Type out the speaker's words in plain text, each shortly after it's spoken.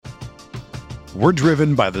We're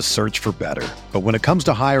driven by the search for better. But when it comes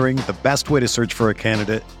to hiring, the best way to search for a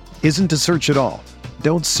candidate isn't to search at all.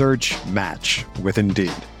 Don't search, match with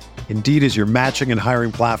Indeed. Indeed is your matching and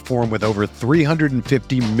hiring platform with over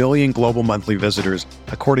 350 million global monthly visitors,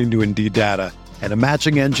 according to Indeed data, and a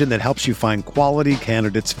matching engine that helps you find quality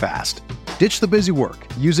candidates fast. Ditch the busy work.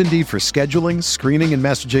 Use Indeed for scheduling, screening, and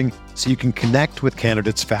messaging so you can connect with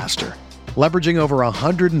candidates faster. Leveraging over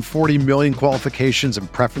 140 million qualifications and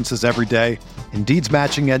preferences every day, Indeed's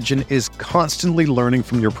matching engine is constantly learning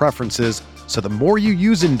from your preferences, so the more you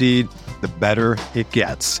use Indeed, the better it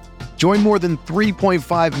gets. Join more than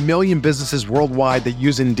 3.5 million businesses worldwide that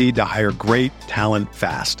use Indeed to hire great talent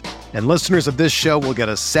fast. And listeners of this show will get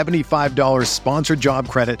a $75 sponsored job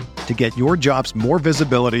credit to get your jobs more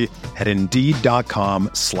visibility at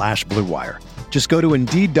Indeed.com/Blue Wire. Just go to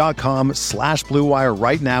Indeed.com/Blue Wire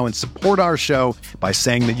right now and support our show by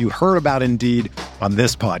saying that you heard about Indeed on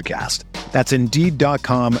this podcast. That's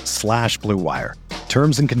Indeed.com/Blue Wire.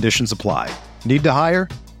 Terms and conditions apply. Need to hire?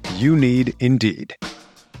 You need Indeed.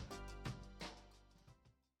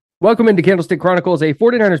 Welcome into Candlestick Chronicles, a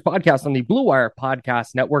 49ers podcast on the Blue Wire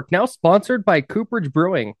Podcast Network, now sponsored by Cooperage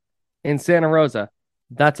Brewing in Santa Rosa.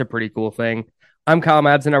 That's a pretty cool thing. I'm Kyle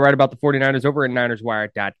Madsen. I write about the 49ers over at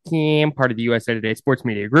NinersWire.com, part of the USA Today Sports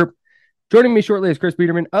Media Group. Joining me shortly is Chris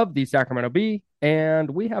Biederman of the Sacramento Bee, and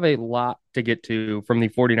we have a lot to get to from the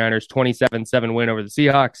 49ers 27-7 win over the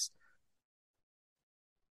Seahawks.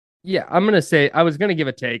 Yeah, I'm going to say, I was going to give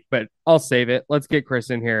a take, but I'll save it. Let's get Chris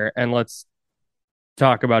in here, and let's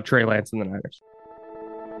talk about Trey Lance and the Niners.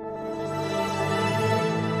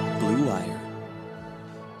 Blue Wire.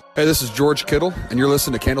 Hey, this is George Kittle, and you're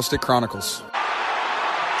listening to Candlestick Chronicles.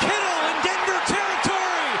 Kittle in Denver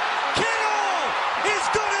territory. Kittle is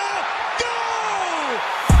gonna go!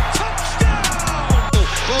 Touchdown!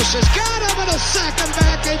 Bosa's got him, and a sack him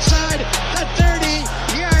back inside the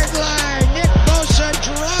 30-yard line. Nick Bosa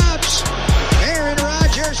drops Aaron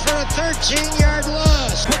Rodgers for a 13-yard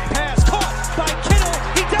loss. Quick pass caught by Kittle.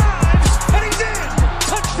 He dives, and he's in.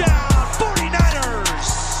 Touchdown, 49ers!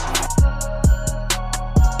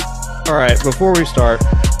 All right, before we start,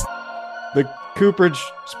 the Cooperage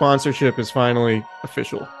sponsorship is finally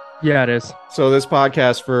official. Yeah, it is. So this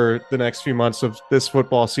podcast for the next few months of this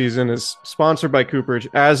football season is sponsored by Cooperage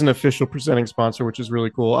as an official presenting sponsor, which is really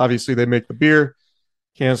cool. Obviously, they make the beer,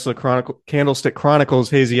 Candlestick Chronicles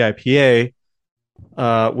Hazy IPA,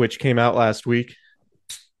 which came out last week.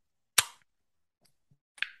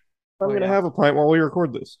 I'm going to have a pint while we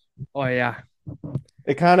record this. Oh, yeah.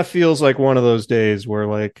 It kind of feels like one of those days where,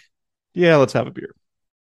 like, yeah, let's have a beer.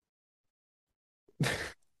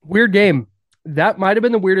 Weird game. That might have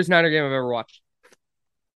been the weirdest Niner game I've ever watched.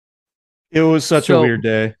 It was such a weird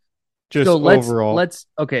day. Just overall.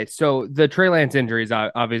 Okay, so the Trey Lance injuries,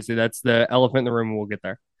 obviously, that's the elephant in the room, and we'll get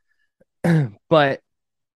there. But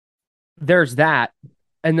there's that.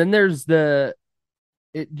 And then there's the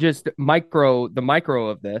micro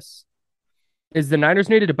of this is the Niners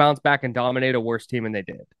needed to bounce back and dominate a worse team, and they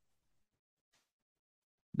did.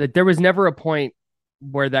 That there was never a point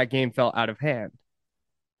where that game fell out of hand.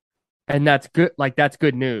 And that's good. Like, that's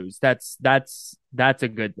good news. That's a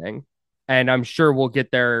good thing. And I'm sure we'll get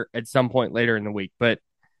there at some point later in the week. But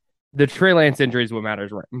the Trey Lance injury is what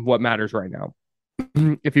matters right now.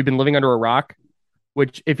 If you've been living under a rock,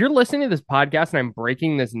 which if you're listening to this podcast and I'm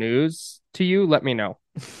breaking this news to you, let me know.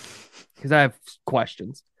 Because I have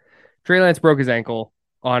questions. Trey Lance broke his ankle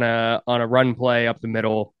on a run play up the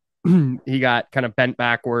middle. He got kind of bent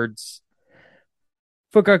backwards.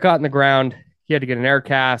 Foot got caught in the ground. He had to get an air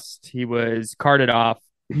cast. He was carted off,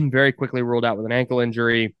 very quickly ruled out with an ankle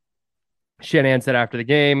injury. Shanahan said after the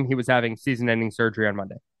game he was having season-ending surgery on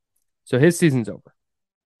Monday. So his season's over.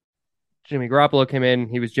 Jimmy Garoppolo came in.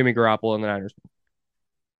 He was Jimmy Garoppolo in the Niners.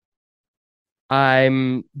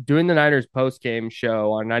 I'm doing the Niners post-game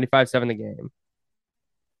show on 95.7 The Game.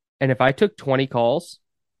 And if I took 20 calls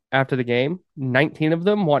after the game, 19 of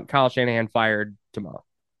them want Kyle Shanahan fired tomorrow.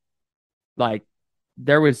 Like,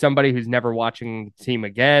 there was somebody who's never watching the team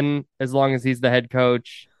again as long as he's the head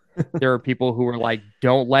coach. There are people who were like,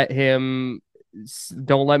 don't let me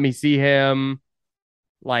see him.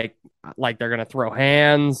 Like they're going to throw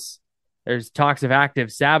hands. There's talks of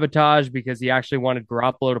active sabotage because he actually wanted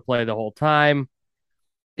Garoppolo to play the whole time.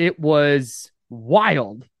 It was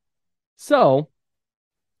wild. So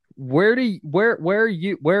what's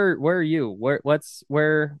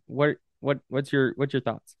your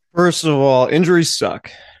thoughts? First of all, injuries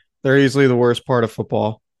suck. They're easily the worst part of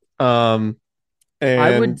football. And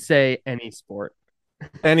I would say any sport,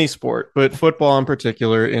 but football in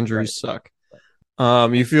particular, injuries suck.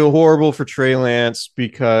 You feel horrible for Trey Lance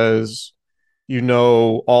because You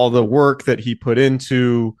know all the work that he put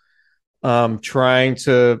into trying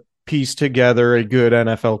to piece together a good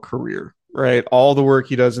NFL career, right? All the work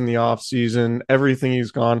he does in the offseason, everything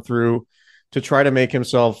he's gone through to try to make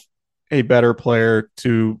himself a better player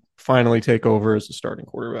to finally take over as a starting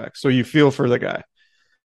quarterback. So you feel for the guy.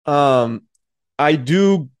 I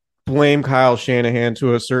do blame Kyle Shanahan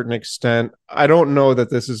to a certain extent. I don't know that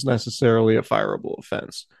this is necessarily a fireable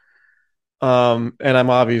offense. And I'm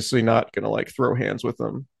obviously not going to like throw hands with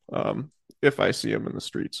him if I see him in the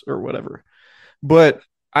streets or whatever. But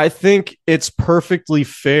I think it's perfectly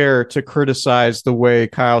fair to criticize the way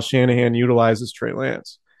Kyle Shanahan utilizes Trey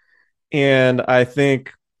Lance. And I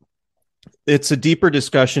think it's a deeper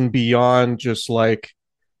discussion beyond just like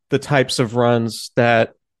the types of runs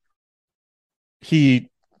that he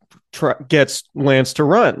gets Lance to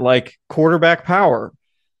run, like quarterback power.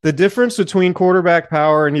 The difference between quarterback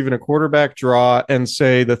power and even a quarterback draw and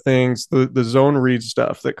say the zone read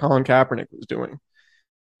stuff that Colin Kaepernick was doing.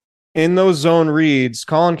 In those zone reads,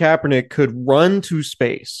 Colin Kaepernick could run to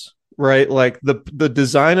space, right? Like the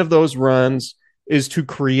design of those runs is to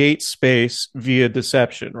create space via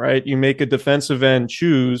deception, right? You make a defensive end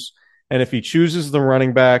choose, and if he chooses the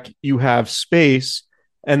running back, you have space,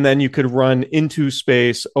 and then you could run into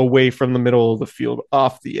space away from the middle of the field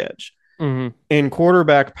off the edge. Mm-hmm. In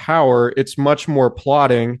quarterback power, it's much more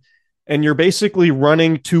plotting, and you're basically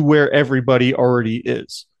running to where everybody already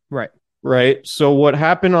is. Right. So what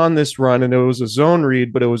happened on this run, and it was a zone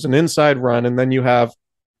read, but it was an inside run, and then you have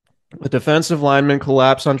a defensive lineman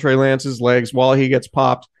collapse on Trey Lance's legs while he gets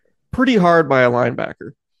popped pretty hard by a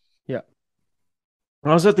linebacker. Yeah.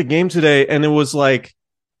 I was at the game today, and it was like,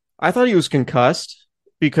 I thought he was concussed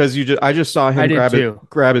because I just saw him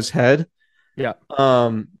grab his head. Yeah.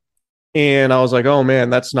 And I was like, oh man,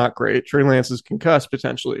 that's not great. Trey Lance is concussed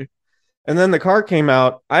potentially. And then the cart came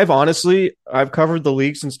out. I've covered the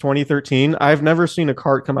league since 2013. I've never seen a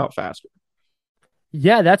cart come out faster.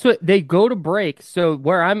 Yeah, that's what they go to break. So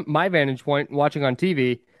where my vantage point watching on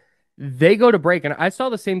TV, they go to break. And I saw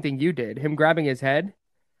the same thing you did, him grabbing his head.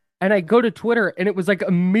 And I go to Twitter and it was like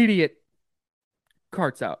immediate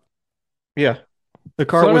carts out. Yeah. The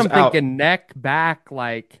cart was I'm out. Thinking neck, back,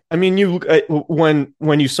 like. I mean,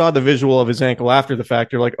 when you saw the visual of his ankle after the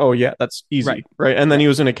fact, you're like, oh yeah, that's easy, right? And then he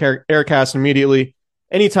was in a air cast immediately.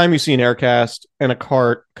 Anytime you see an air cast and a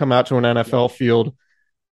cart come out to an NFL field,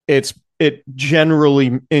 it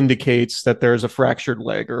generally indicates that there's a fractured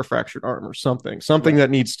leg or a fractured arm or something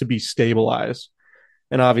that needs to be stabilized.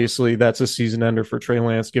 And obviously, that's a season ender for Trey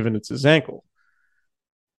Lance, given it's his ankle.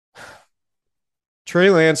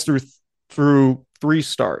 Trey Lance through 3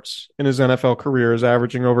 starts in his NFL career is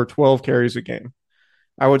averaging over 12 carries a game.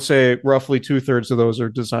 I would say roughly 2/3 of those are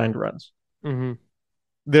designed runs. Mm-hmm.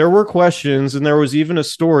 There were questions, and there was even a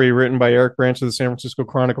story written by Eric Branch of the San Francisco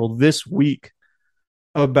Chronicle this week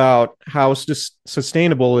about how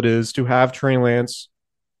sustainable it is to have Trey Lance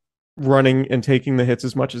running and taking the hits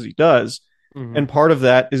as much as he does. Mm-hmm. And part of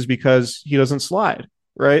that is because he doesn't slide,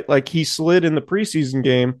 right? Like he slid in the preseason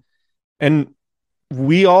game, and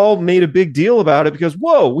we all made a big deal about it because,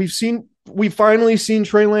 whoa, we've finally seen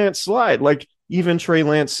Trey Lance slide. Like even Trey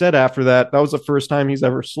Lance said after that was the first time he's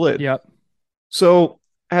ever slid. Yep. So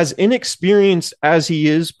as inexperienced as he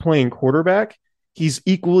is playing quarterback, he's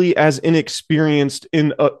equally as inexperienced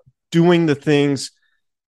in doing the things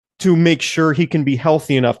to make sure he can be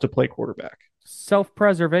healthy enough to play quarterback.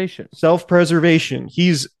 Self-preservation.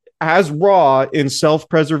 He's as raw in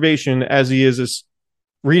self-preservation as he is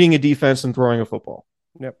reading a defense and throwing a football.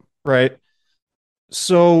 Yep. Right.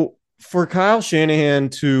 So for Kyle Shanahan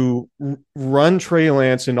to run Trey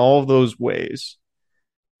Lance in all of those ways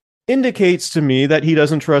indicates to me that he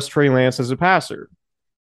doesn't trust Trey Lance as a passer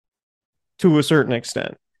to a certain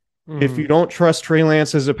extent. Mm-hmm. If you don't trust Trey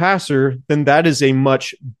Lance as a passer, then that is a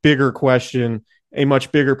much bigger question, a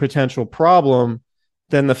much bigger potential problem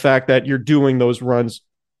than the fact that you're doing those runs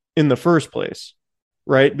in the first place.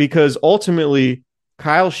 Right. Because ultimately,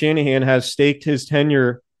 Kyle Shanahan has staked his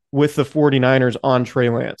tenure with the 49ers on Trey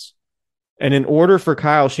Lance. And in order for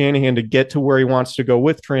Kyle Shanahan to get to where he wants to go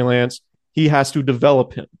with Trey Lance, he has to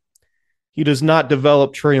develop him. He does not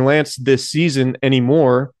develop Trey Lance this season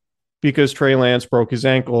anymore because Trey Lance broke his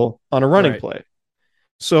ankle on a running play.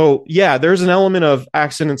 So, yeah, there's an element of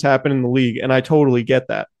accidents happen in the league, and I totally get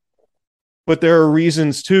that. But there are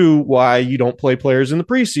reasons, too, why you don't play players in the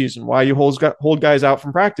preseason, why you hold guys out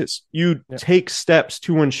from practice. You take steps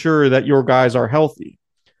to ensure that your guys are healthy.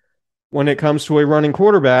 When it comes to a running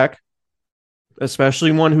quarterback,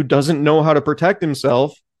 especially one who doesn't know how to protect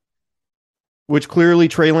himself, which clearly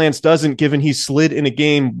Trey Lance doesn't, given he slid in a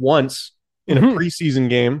game once in a preseason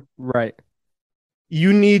game. Right.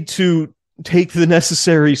 you need to take the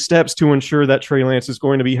necessary steps to ensure that Trey Lance is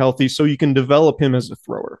going to be healthy so you can develop him as a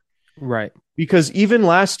thrower. Right. Because even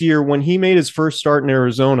last year, when he made his first start in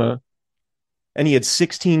Arizona and he had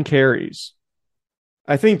 16 carries,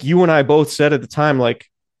 I think you and I both said at the time, like,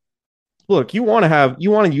 look, you want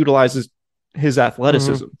to utilize his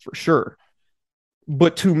athleticism for sure.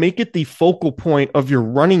 But to make it the focal point of your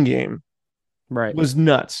running game was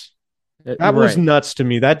nuts. That was nuts to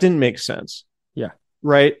me. That didn't make sense. Yeah.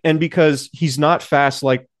 Right. And because he's not fast,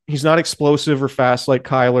 like he's not explosive or fast like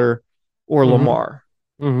Kyler or Lamar.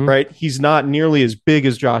 Right. He's not nearly as big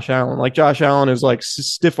as Josh Allen. Like Josh Allen is like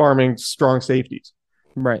stiff arming strong safeties.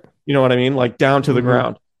 Right. You know what I mean? Like down to the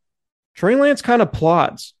ground. Trey Lance kind of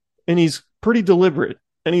plods and he's pretty deliberate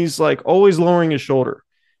and he's like always lowering his shoulder.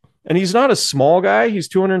 And he's not a small guy. He's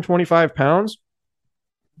 225 pounds,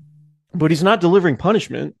 but he's not delivering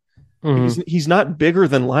punishment. He's not bigger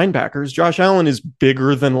than linebackers. Josh Allen is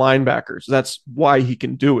bigger than linebackers. That's why he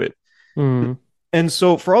can do it. And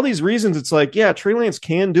so for all these reasons, it's like, yeah, Trey Lance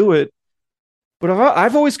can do it. But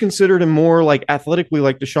I've always considered him more like athletically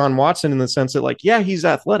like Deshaun Watson in the sense that like, yeah, he's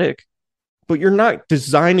athletic, but you're not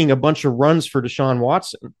designing a bunch of runs for Deshaun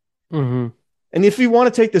Watson. And if you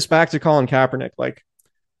want to take this back to Colin Kaepernick, like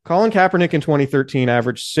Colin Kaepernick in 2013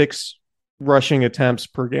 averaged 6 rushing attempts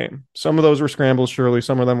per game. Some of those were scrambles, surely.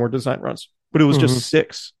 Some of them were design runs, but it was just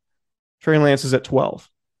 6. Trey Lance is at 12.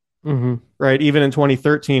 Right. Even in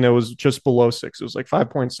 2013, it was just below 6. It was like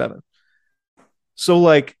 5.7. So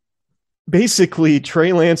like basically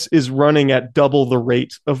Trey Lance is running at double the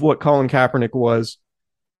rate of what Colin Kaepernick was.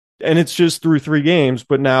 And it's just through 3 games.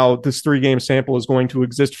 But now this 3-game sample is going to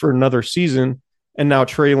exist for another season. And now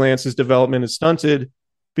Trey Lance's development is stunted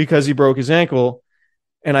because he broke his ankle.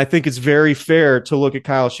 And I think it's very fair to look at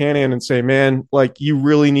Kyle Shanahan and say, man, like you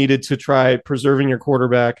really needed to try preserving your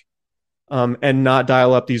quarterback and not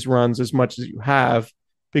dial up these runs as much as you have,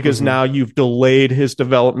 because now you've delayed his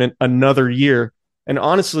development another year. And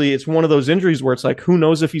honestly, it's one of those injuries where it's like, who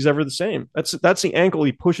knows if he's ever the same? That's the ankle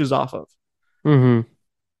he pushes off of.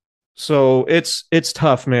 So it's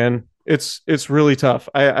tough, man. It's really tough.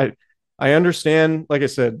 I understand, like I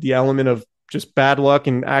said, the element of just bad luck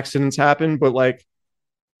and accidents happen, but like,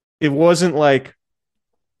 it wasn't like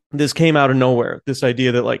this came out of nowhere. This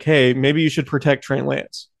idea that like, hey, maybe you should protect Trey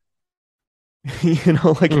Lance. You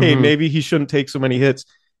know, like, hey, maybe he shouldn't take so many hits.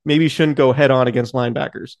 Maybe he shouldn't go head on against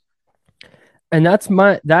linebackers. And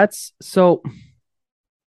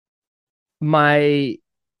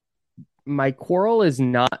my quarrel is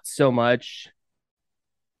not so much.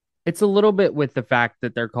 It's a little bit with the fact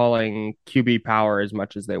that they're calling QB power as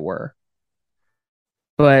much as they were.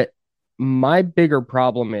 But my bigger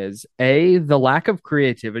problem is the lack of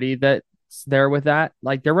creativity that's there with that.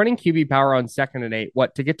 Like they're running QB power on 2nd and 8.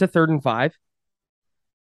 What, to get to 3rd and 5?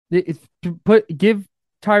 Give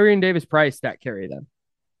Tyrion Davis-Price that carry then.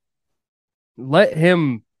 Let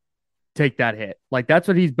him take that hit. Like that's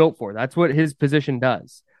what he's built for. That's what his position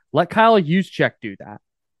does. Let Kyle Juszczyk do that.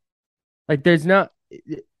 Like there's not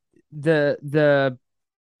that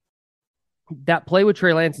play with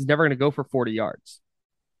Trey Lance is never going to go for 40 yards.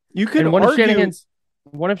 You could and argue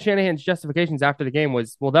one of Shanahan's justifications after the game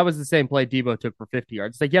was, well, that was the same play Debo took for 50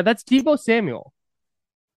 yards. It's like, yeah, that's Debo Samuel.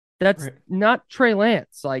 That's not Trey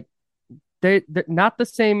Lance. Like they're not the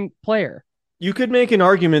same player. You could make an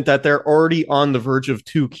argument that they're already on the verge of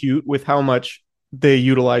too cute with how much they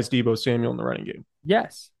utilize Debo Samuel in the running game.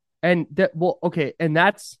 Yes. And okay. And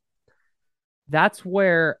that's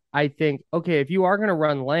where I think, okay, if you are going to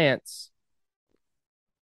run Lance,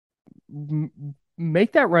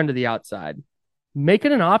 make that run to the outside. Make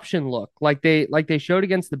it an option look like they showed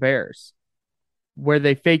against the Bears, where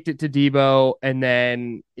they faked it to Debo and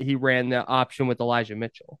then he ran the option with Elijah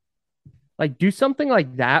Mitchell. Like do something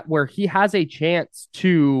like that where he has a chance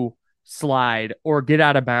to slide or get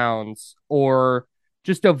out of bounds or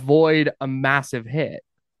just avoid a massive hit.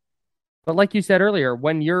 But like you said earlier,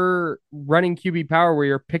 when you're running QB power where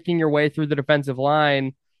you're picking your way through the defensive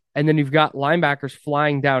line and then you've got linebackers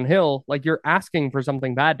flying downhill, like you're asking for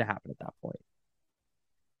something bad to happen at that point.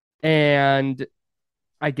 And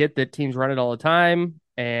I get that teams run it all the time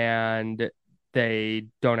and they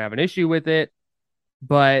don't have an issue with it,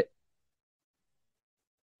 but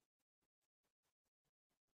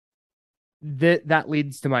that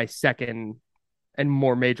leads to my second and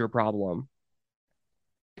more major problem.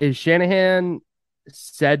 Is Shanahan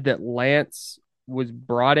said that Lance was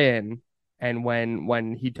brought in, and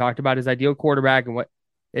when he talked about his ideal quarterback and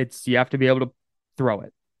you have to be able to throw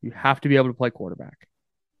it. You have to be able to play quarterback.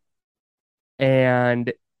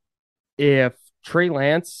 And if Trey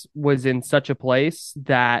Lance was in such a place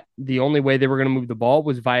that the only way they were going to move the ball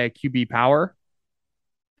was via QB power,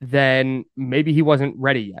 then maybe he wasn't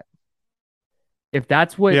ready yet. If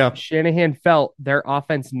that's what Shanahan felt their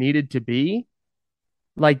offense needed to be,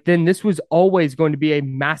 like, then this was always going to be a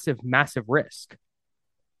massive, massive risk,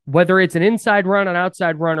 whether it's an inside run, an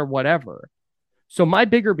outside run, or whatever. So my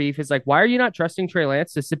bigger beef is like, why are you not trusting Trey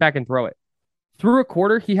Lance to sit back and throw it? Through a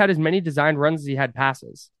quarter, he had as many designed runs as he had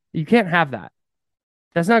passes. You can't have that.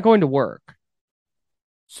 That's not going to work.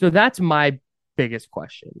 So that's my biggest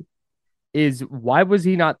question is why was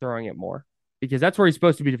he not throwing it more? Because that's where he's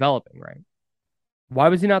supposed to be developing, right? Why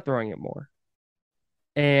was he not throwing it more?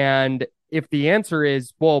 And if the answer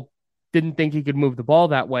is, well, didn't think he could move the ball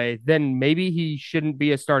that way, then maybe he shouldn't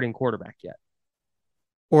be a starting quarterback yet.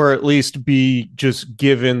 Or at least be just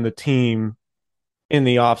given the team in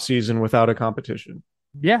the offseason without a competition.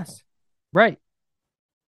 Yes. Right.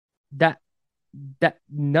 That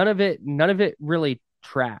none of it really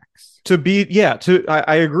tracks.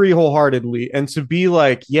 I agree wholeheartedly. And to be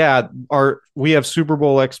like, we have Super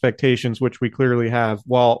Bowl expectations, which we clearly have,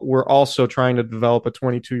 while we're also trying to develop a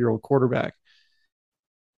 22-year-old quarterback.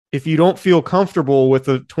 If you don't feel comfortable with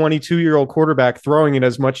a 22-year-old quarterback throwing it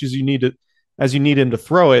as much as you need him to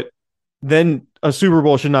throw it, then a Super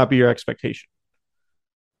Bowl should not be your expectation.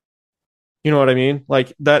 You know what I mean?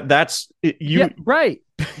 Like that's you. Yeah, right.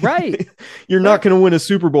 You're not going to win a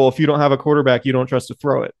Super Bowl if you don't have a quarterback you don't trust to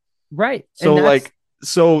throw it. Right.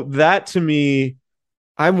 So that to me,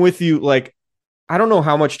 I'm with you. Like, I don't know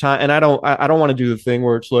how much time, and I don't want to do the thing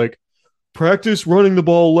where it's like practice running the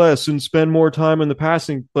ball less and spend more time in the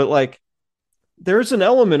passing. But like, there's an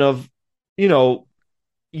element of, you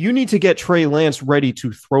need to get Trey Lance ready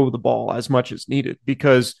to throw the ball as much as needed,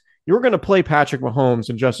 because you're going to play Patrick Mahomes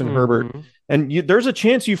and Justin Herbert, and there's a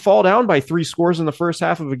chance you fall down by 3 scores in the first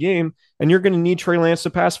half of a game, and you're going to need Trey Lance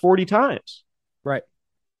to pass 40 times. Right.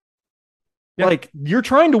 Yep. Like, you're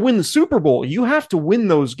trying to win the Super Bowl. You have to win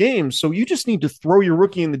those games, so you just need to throw your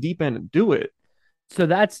rookie in the deep end and do it. So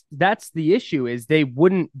that's the issue, is they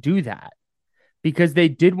wouldn't do that because they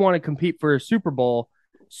did want to compete for a Super Bowl.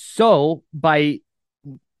 So by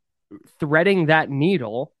threading that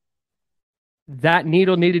needle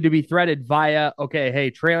needed to be threaded via, okay, hey,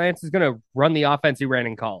 Trey Lance is going to run the offense he ran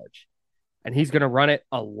in college, and he's going to run it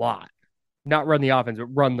a lot. Not run the offense, but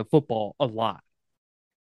run the football a lot.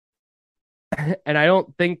 And I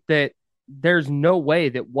don't think that there's no way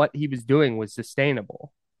that what he was doing was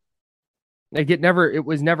sustainable. Like, it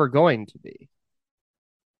was never going to be.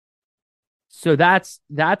 So that's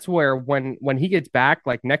where when he gets back,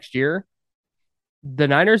 like next year, the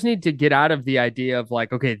Niners need to get out of the idea of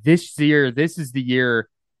like, okay, this is the year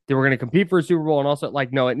that we're going to compete for a Super Bowl. And also,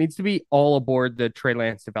 like, no, it needs to be all aboard the Trey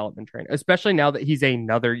Lance development train, especially now that he's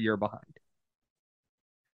another year behind.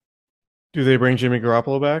 Do they bring Jimmy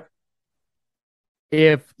Garoppolo back?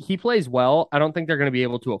 If he plays well, I don't think they're going to be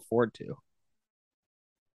able to afford to.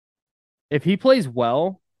 If he plays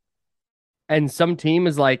well and some team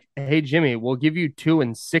is like, hey, Jimmy, we'll give you 2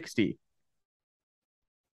 and 60.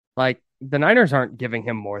 Like, the Niners aren't giving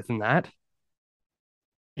him more than that.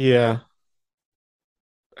 Yeah.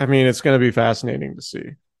 I mean, it's going to be fascinating to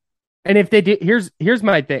see. And if they do, here's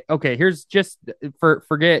my thing. Okay, here's just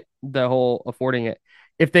forget the whole affording it.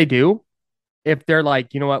 If they do, if they're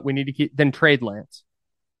like, you know what, we need to keep, then trade Lance.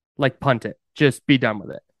 Like, punt it. Just be done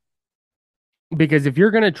with it. Because if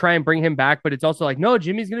you're going to try and bring him back, but it's also like, no,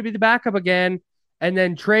 Jimmy's going to be the backup again, and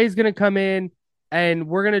then Trey's going to come in, and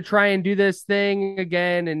we're going to try and do this thing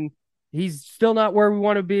again, and he's still not where we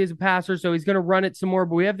want to be as a passer, so he's going to run it some more,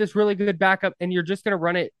 but we have this really good backup, and you're just going to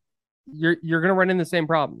run it. You're going to run in the same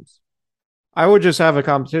problems. I would just have a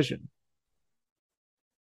competition.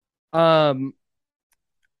 I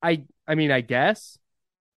mean, I guess.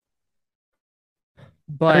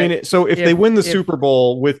 But I mean, so if they win the Super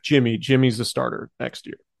Bowl with Jimmy's the starter next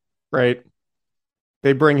year, right?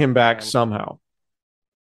 They bring him back somehow.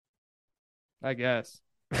 I guess.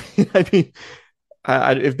 I mean,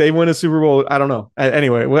 if they win a Super Bowl, I don't know.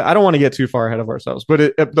 Anyway, I don't want to get too far ahead of ourselves, but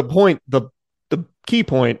the key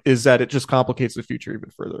point is that it just complicates the future even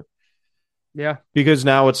further. Yeah. Because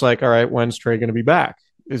now it's like, all right, when's Trey going to be back?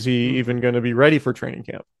 Is he even going to be ready for training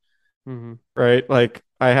camp? Mm-hmm. Right? Like,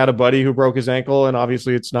 I had a buddy who broke his ankle, and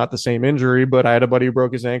obviously it's not the same injury, but I had a buddy who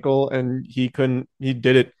broke his ankle, and he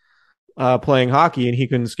did it playing hockey, and he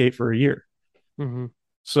couldn't skate for a year. Mm-hmm.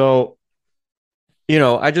 So,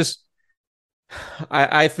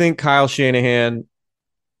 I think Kyle Shanahan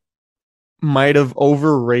might have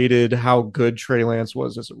overrated how good Trey Lance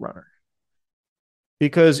was as a runner.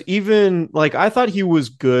 Because even, like, I thought he was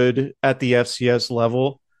good at the FCS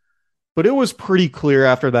level, But it was pretty clear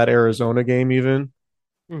after that Arizona game, even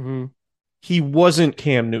he wasn't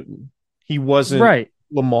Cam Newton. He wasn't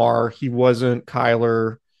Lamar. He wasn't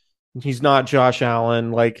Kyler. He's not Josh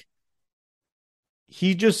Allen. Like,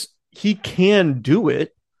 he can do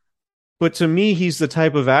it. But to me, he's the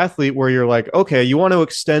type of athlete where you're like, okay, you want to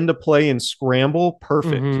extend a play and scramble?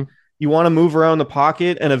 Perfect. You want to move around the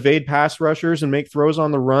pocket and evade pass rushers and make throws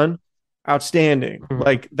on the run? Outstanding.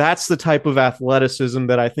 Like, that's the type of athleticism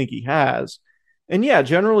that I think he has. And yeah,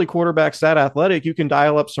 generally quarterbacks that athletic, you can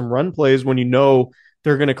dial up some run plays when you know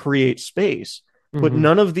they're going to create space. But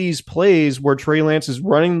none of these plays where Trey Lance is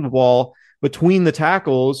running the ball between the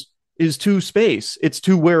tackles is to space. It's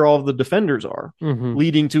to where all the defenders are,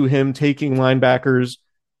 leading to him taking linebackers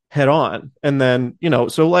head on. And then,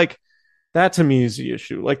 so like that to me is the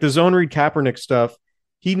issue. Like the zone read Kaepernick stuff,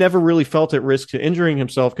 he never really felt at risk to injuring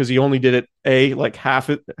himself because he only did it like half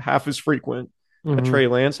as frequent that Trey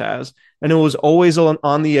Lance has. And it was always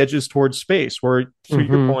on the edges towards space where, to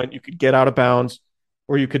your point, you could get out of bounds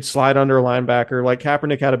or you could slide under a linebacker. Like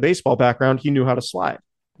Kaepernick had a baseball background. He knew how to slide.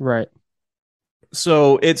 Right.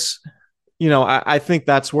 So it's, I think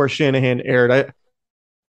that's where Shanahan erred.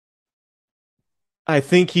 I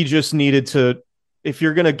think he just needed to, if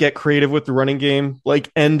you're going to get creative with the running game,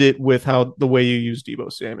 like end it with the way you use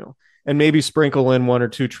Deebo Samuel and maybe sprinkle in one or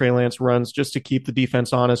two Trey Lance runs just to keep the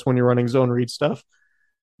defense honest when you're running zone read stuff.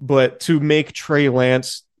 But to make Trey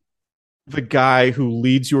Lance the guy who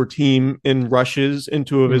leads your team in rushes in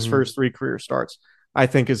two of his first 3 career starts, I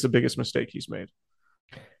think is the biggest mistake he's made.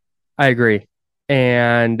 I agree.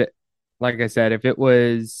 And like I said, if it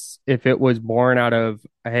was born out of,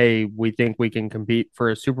 hey, we think we can compete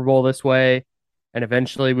for a Super Bowl this way, and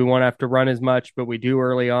eventually we won't have to run as much, but we do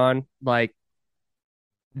early on, like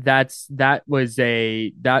that's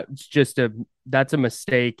a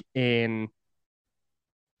mistake in,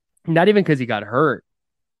 not even because he got hurt,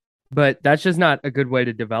 but that's just not a good way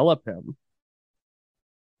to develop him.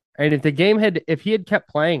 And if he had kept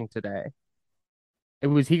playing today,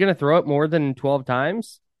 was he going to throw it more than 12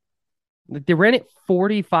 times? Like, they ran it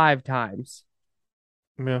 45 times.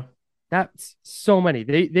 Yeah. That's so many.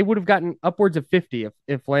 They would have gotten upwards of 50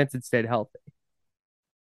 if Lance had stayed healthy.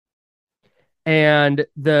 And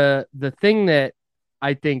the thing that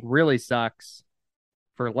I think really sucks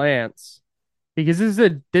for Lance, because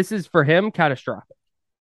this is for him catastrophic.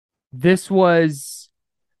 This was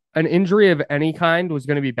an injury of any kind was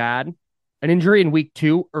going to be bad. An injury in week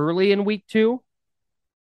 2, early in week 2,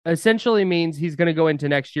 essentially means he's going to go into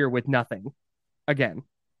next year with nothing again.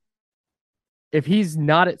 If he's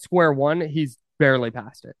not at square one, he's barely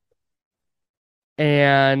past it.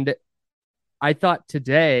 And I thought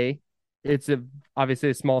today, it's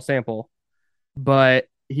obviously a small sample, but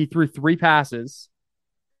he threw 3 passes.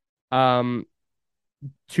 2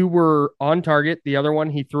 were on target. The other one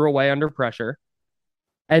he threw away under pressure.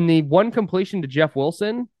 And the one completion to Jeff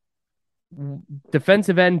Wilson,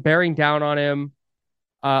 defensive end bearing down on him,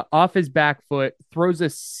 off his back foot, throws a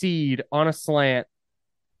seed on a slant,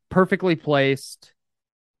 perfectly placed,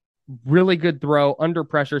 really good throw under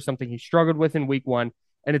pressure, something he struggled with in week 1.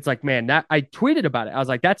 And it's like, man, that I tweeted about it. I was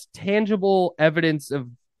like, that's tangible evidence of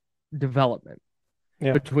development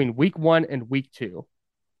between week 1 and week 2.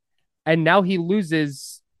 And now he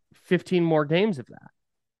loses 15 more games of that.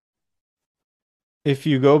 If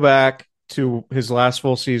you go back to his last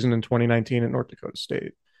full season in 2019 at North Dakota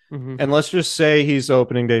State, and let's just say he's the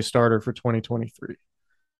opening day starter for 2023,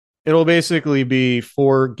 it'll basically be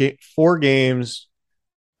 4 games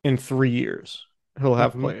in 3 years he'll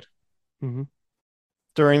have played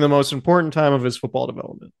during the most important time of his football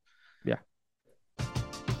development. Yeah.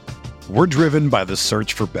 We're driven by the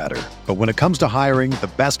search for better. But when it comes to hiring,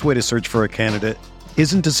 the best way to search for a candidate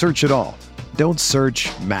isn't to search at all. Don't search,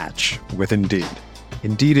 match with Indeed.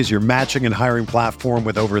 Indeed is your matching and hiring platform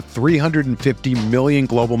with over 350 million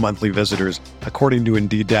global monthly visitors, according to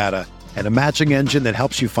Indeed data, and a matching engine that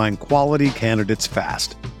helps you find quality candidates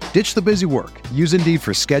fast. Ditch the busy work. Use Indeed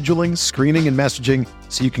for scheduling, screening, and messaging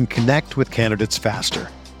so you can connect with candidates faster.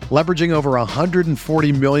 Leveraging over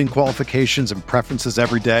 140 million qualifications and preferences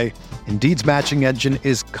every day, Indeed's matching engine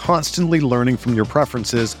is constantly learning from your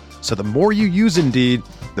preferences, so the more you use Indeed,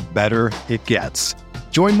 the better it gets.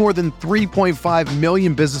 Join more than 3.5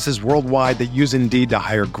 million businesses worldwide that use Indeed to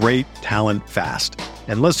hire great talent fast.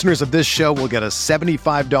 And listeners of this show will get a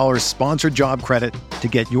 $75 sponsored job credit to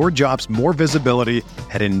get your jobs more visibility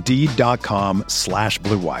at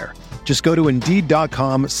Indeed.com/Blue Wire. Just go to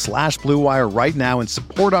Indeed.com/Blue Wire right now and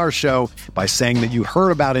support our show by saying that you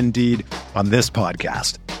heard about Indeed on this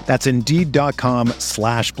podcast. That's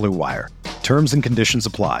Indeed.com/Blue Wire. Terms and conditions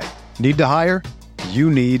apply. Need to hire? you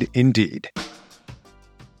need Indeed.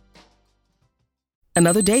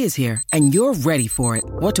 Another day is here, and you're ready for it.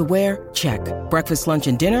 What to wear? Check. Breakfast, lunch,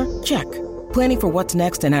 and dinner? Check. Planning for what's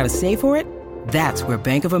next and how to save for it? That's where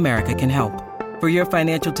Bank of America can help. For your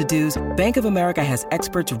financial to-dos, Bank of America has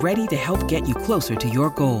experts ready to help get you closer to your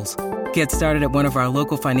goals. Get started at one of our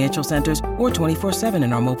local financial centers or 24/7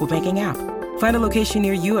 in our mobile banking app. Find a location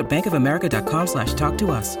near you at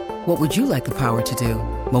bankofamerica.com/talktous. What would you like the power to do?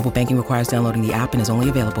 Mobile banking requires downloading the app and is only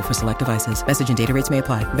available for select devices. Message and data rates may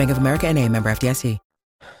apply. Bank of America NA, member FDIC.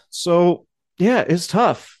 So yeah, it's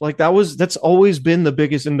tough. Like that's always been the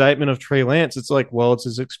biggest indictment of Trey Lance. It's like, well, it's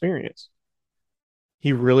his experience.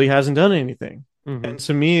 He really hasn't done anything. Mm-hmm. And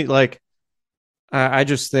to me, like, I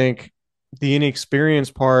just think the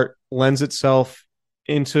inexperience part lends itself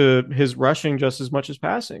into his rushing just as much as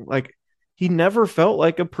passing. Like, he never felt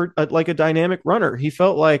like a dynamic runner. He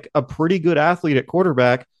felt like a pretty good athlete at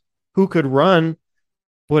quarterback who could run.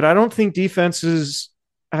 But I don't think defenses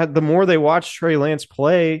had, the more they watched Trey Lance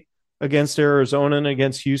play against Arizona and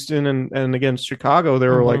against Houston and against Chicago, they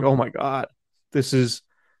were like, oh my God, this is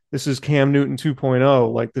Cam Newton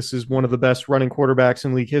 2.0. Like, this is one of the best running quarterbacks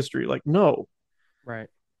in league history. Like, no, Right.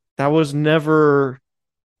 that was never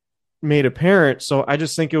made apparent. So I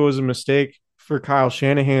just think it was a mistake for Kyle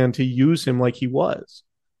Shanahan to use him like he was.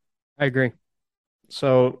 I agree.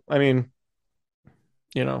 So, I mean,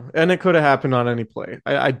 and it could have happened on any play.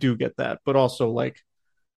 I do get that. But also, like,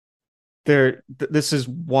 this is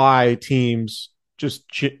why teams just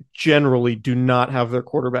generally do not have their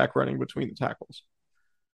quarterback running between the tackles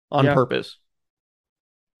on purpose.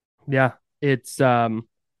 Yeah. It's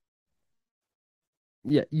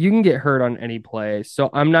yeah, you can get hurt on any play. So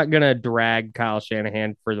I'm not going to drag Kyle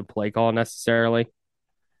Shanahan for the play call necessarily,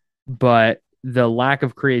 but the lack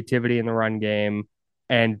of creativity in the run game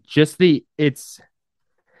and just it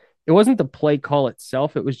wasn't the play call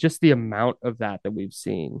itself. It was just the amount of that we've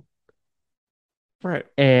seen. Right.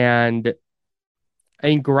 And I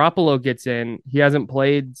mean, Garoppolo gets in. He hasn't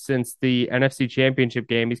played since the NFC Championship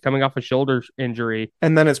game. He's coming off a shoulder injury.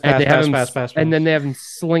 And then it's pass. And then they have him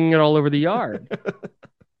slinging it all over the yard.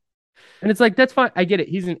 And it's like, that's fine. I get it.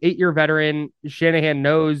 He's an 8-year veteran. Shanahan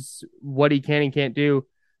knows what he can and can't do.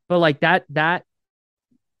 But like that,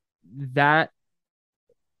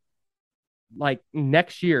 like,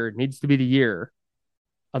 next year needs to be the year,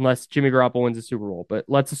 unless Jimmy Garoppolo wins the Super Bowl. But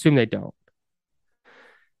let's assume they don't.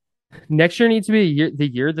 Next year needs to be the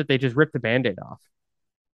year that they just rip the Band-Aid off.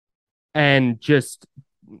 And just,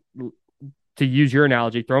 to use your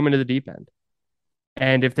analogy, throw them into the deep end.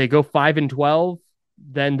 And if they go 5-12,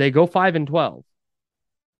 then they go 5-12.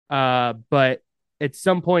 But at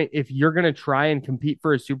some point, if you're going to try and compete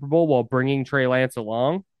for a Super Bowl while bringing Trey Lance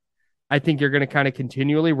along, I think you're going to kind of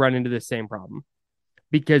continually run into the same problem.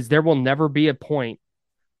 Because there will never be a point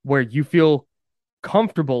where you feel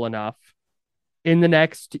comfortable enough in the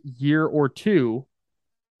next year or two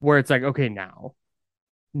where it's like, okay, now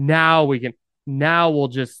we'll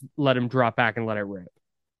just let him drop back and let it rip.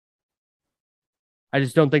 I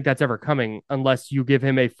just don't think that's ever coming unless you give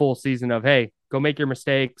him a full season of, hey, go make your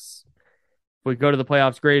mistakes. If we go to the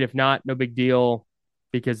playoffs, great. If not, no big deal,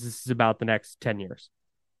 because this is about the next 10 years.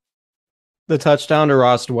 The touchdown to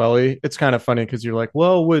Ross Dwelly, it's kind of funny because you're like,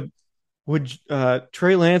 well, would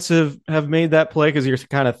Trey Lance have made that play? Because you're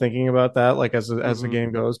kind of thinking about that, like, as the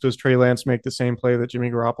game goes. Does Trey Lance make the same play that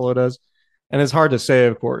Jimmy Garoppolo does? And it's hard to say,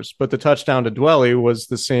 of course, but the touchdown to Dwelly was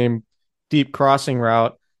the same deep crossing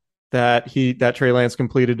route that Trey Lance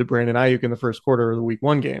completed to Brandon Ayuk in the first quarter of the Week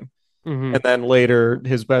 1 game. Mm-hmm. And then later,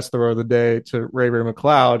 his best throw of the day to Ray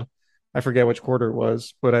McCloud. I forget which quarter it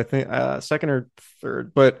was, but I think second or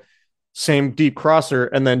third. But same deep crosser,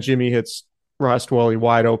 and then Jimmy hits Ross Dwelly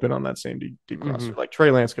wide open on that same deep crosser. Mm-hmm. Like,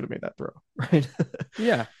 Trey Lance could have made that throw, right?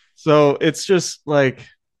 Yeah. So it's just like,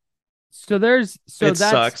 it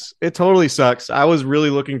sucks. It totally sucks. I was really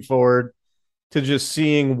looking forward to just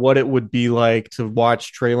seeing what it would be like to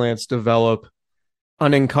watch Trey Lance develop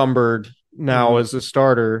unencumbered now as a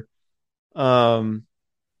starter. And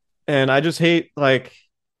I just hate, like,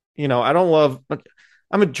 I don't love,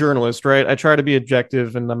 I'm a journalist, right? I try to be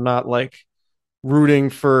objective, and I'm not like rooting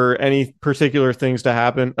for any particular things to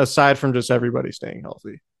happen aside from just everybody staying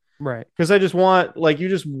healthy. Right. Because I just want, like, you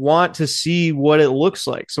just want to see what it looks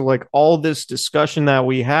like. So, like, all this discussion that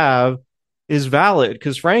we have is valid.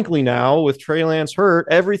 Because frankly, now with Trey Lance hurt,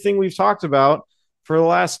 everything we've talked about for the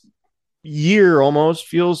last year almost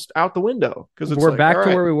feels out the window. Because we're back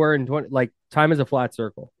to where we were in 20, like, time is a flat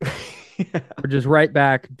circle. Yeah. We're just right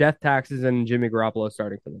back. Death, taxes, and Jimmy Garoppolo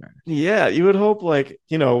starting for the Niners. Yeah, you would hope, like,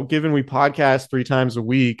 given we podcast 3 times a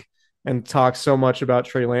week, and talk so much about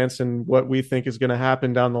Trey Lance and what we think is going to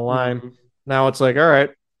happen down the line. Mm-hmm. Now it's like, all right,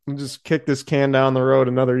 we'll just kick this can down the road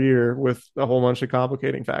another year with a whole bunch of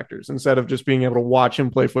complicating factors instead of just being able to watch him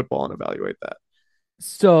play football and evaluate that.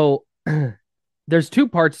 So there's two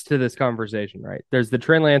parts to this conversation, right? There's the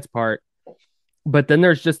Trey Lance part, but then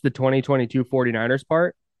there's just the 2022 49ers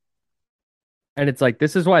part. And it's like,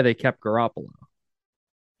 this is why they kept Garoppolo.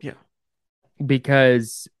 Yeah.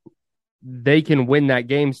 Because they can win that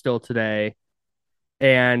game still today.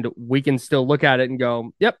 And we can still look at it and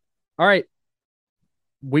go, yep, all right.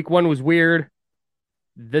 Week 1 was weird.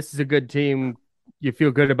 This is a good team. You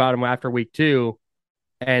feel good about them after week 2.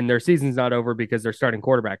 And their season's not over because their starting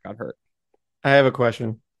quarterback got hurt. I have a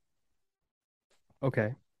question.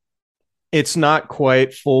 Okay. It's not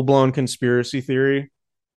quite full-blown conspiracy theory,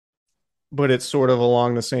 but it's sort of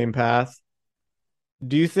along the same path.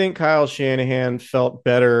 Do you think Kyle Shanahan felt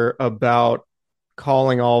better about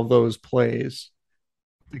calling all those plays,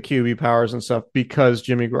 the QB powers and stuff, because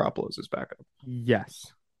Jimmy Garoppolo's his backup?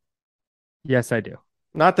 Yes. Yes, I do.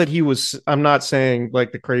 Not that he was, I'm not saying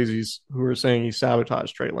like the crazies who are saying he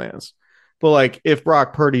sabotaged Trey Lance, but like if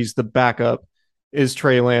Brock Purdy's the backup, is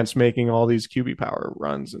Trey Lance making all these QB power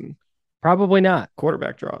runs and Probably not.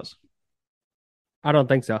 quarterback draws? I don't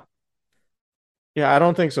think so. Yeah, I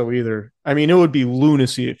don't think so either. I mean, it would be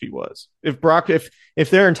lunacy if he was. If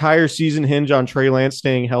their entire season hinged on Trey Lance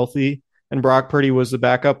staying healthy and Brock Purdy was the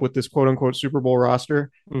backup with this quote unquote Super Bowl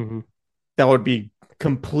roster, that would be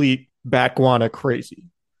complete backwana crazy,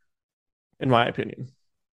 in my opinion.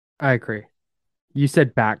 I agree. You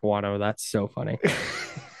said backguano. That's so funny.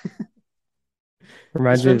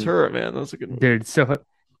 It's Ventura, man. That's a good one. Dude, so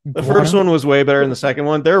the first one was way better than the second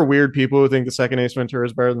one. There are weird people who think the second Ace Ventura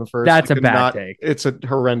is better than the first. That's a bad take. It's a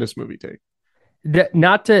horrendous movie take. Again,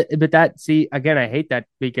 I hate that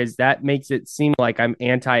because that makes it seem like I'm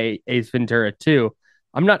anti Ace Ventura too.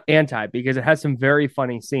 I'm not anti because it has some very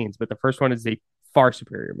funny scenes, but the first one is a far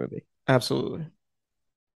superior movie. Absolutely.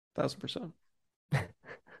 1,000%.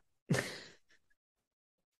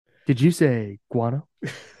 Did you say guano?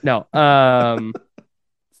 No.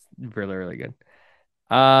 Really, really good.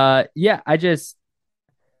 Yeah,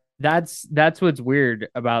 that's what's weird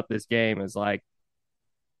about this game is like,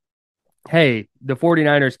 hey, the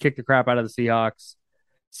 49ers kicked the crap out of the Seahawks.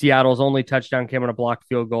 Seattle's only touchdown came on a blocked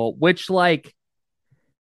field goal, which like,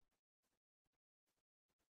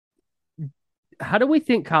 how do we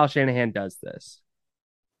think Kyle Shanahan does this?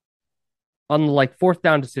 On like 4th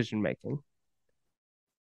down decision making.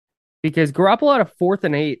 Because Garoppolo had a 4th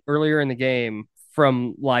and 8 earlier in the game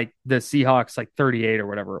from like the Seahawks, like 38 or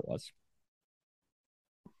whatever it was.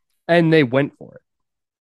 And they went for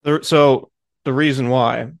it. So the reason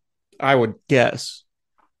why, I would guess,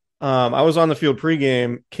 I was on the field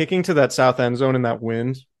pregame. Kicking to that south end zone in that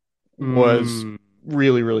wind was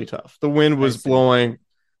really, really tough. The wind was blowing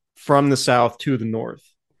from the south to the north.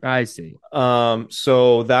 I see.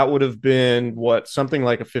 So that would have been something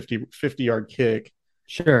like a 50-yard kick.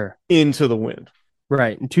 Sure. Into the wind.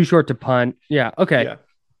 Right. And too short to punt. Yeah. Okay. Yeah.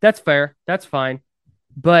 That's fair. That's fine.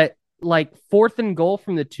 But like 4th and goal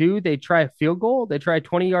from the 2, they try a field goal. They try a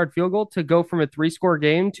 20-yard field goal to go from a 3-score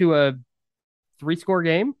game to a 3-score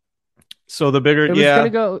game. So the bigger, it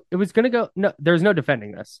was going to go. No, there's no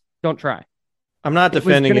defending this. Don't try. I'm not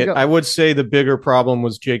defending it. I would say the bigger problem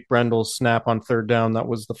was Jake Brendel's snap on 3rd down. That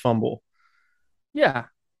was the fumble. Yeah.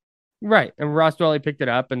 Right. And Ross Dwelly picked it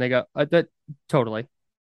up and they go, totally.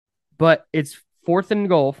 But it's 4th and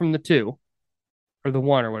goal from the 2 or the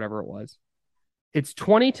 1 or whatever it was. It's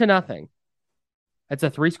 20-0. It's a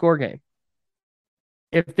 3-score game.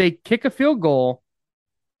 If they kick a field goal,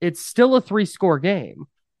 it's still a 3-score game.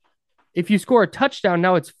 If you score a touchdown,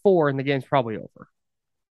 now it's 4 and the game's probably over.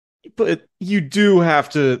 But you do have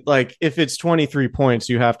to, like, if it's 23 points,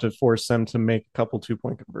 you have to force them to make a couple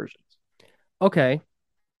 2-point conversions. Okay.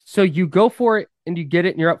 So you go for it and you get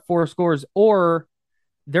it and you're up 4 scores, or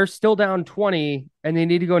they're still down 20 and they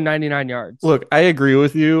need to go 99 yards. Look, I agree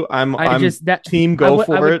with you. I'm team go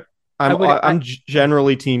for it. I'm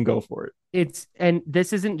generally team go for it. And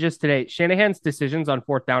this isn't just today. Shanahan's decisions on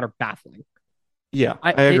 4th down are baffling. Yeah,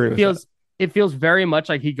 I agree with that. It feels very much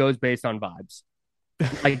like he goes based on vibes.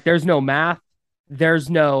 Like there's no math. There's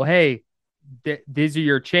no, hey, these are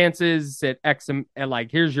your chances at X and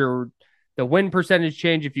like here's the win percentage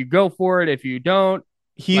change if you go for it. If you don't,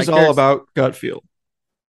 he's all about gut feel.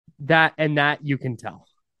 That you can tell.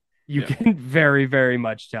 You can very, very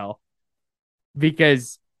much tell.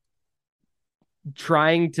 Because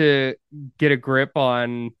trying to get a grip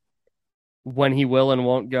on when he will and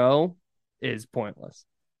won't go is pointless.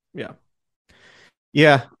 Yeah.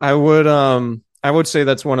 Yeah, I would I would say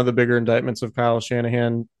that's one of the bigger indictments of Kyle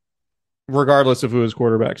Shanahan, regardless of who his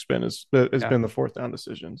quarterback's been, has been the fourth down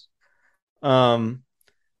decisions.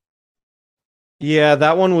 Yeah,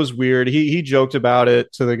 that one was weird. He joked about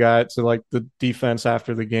it to the defense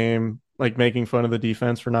after the game, like making fun of the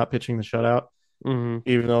defense for not pitching the shutout,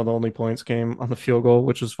 even though the only points came on the field goal,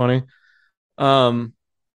 which was funny.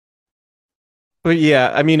 But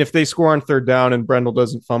yeah, I mean, if they score on third down and Brendel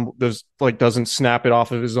doesn't fumble, doesn't snap it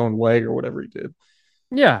off of his own leg or whatever he did,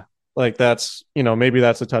 Yeah. like that's, maybe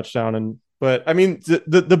that's a touchdown. But I mean,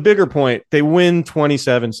 the bigger point, they win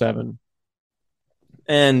 27-7,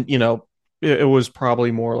 and it was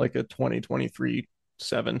probably more like a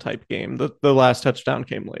 20-23-7 type game. The last touchdown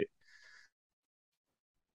came late.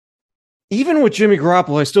 Even with Jimmy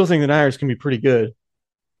Garoppolo, I still think the Niners can be pretty good.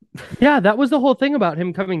 Yeah, that was the whole thing about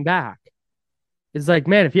him coming back. It's like,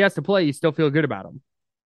 man, if he has to play, you still feel good about him.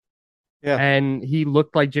 Yeah. And he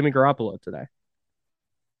looked like Jimmy Garoppolo today.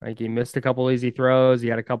 Like, he missed a couple easy throws. He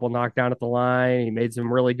had a couple knocked down at the line. He made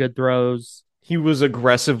some really good throws. He was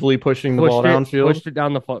aggressively pushing the ball downfield. Pushed it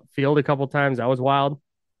down the field a couple times. That was wild.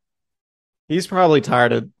 He's probably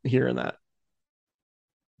tired of hearing that.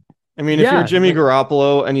 I mean, if you're Jimmy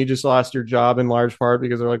Garoppolo and you just lost your job in large part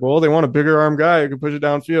because they're like, well, they want a bigger arm guy who can push it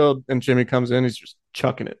downfield, and Jimmy comes in, he's just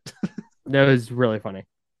chucking it. That was really funny.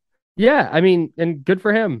 Yeah, I mean, and good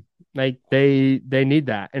for him. Like, they need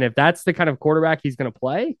that. And if that's the kind of quarterback he's going to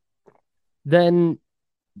play, then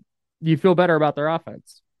you feel better about their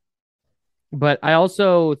offense. But I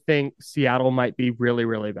also think Seattle might be really,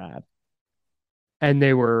 really bad. And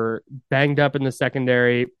they were banged up in the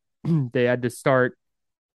secondary. They had to start,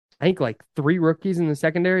 I think, like 3 rookies in the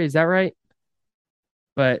secondary. Is that right?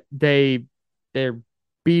 But they're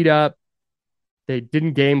beat up. They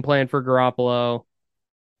didn't game plan for Garoppolo.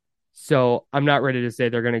 So I'm not ready to say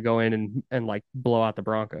they're going to go in and like blow out the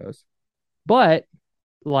Broncos. But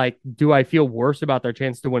like, do I feel worse about their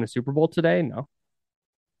chance to win a Super Bowl today? No.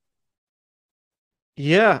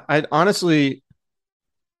 Yeah, I honestly,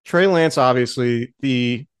 Trey Lance, obviously,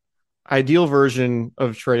 the ideal version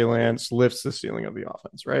of Trey Lance lifts the ceiling of the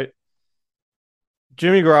offense, right?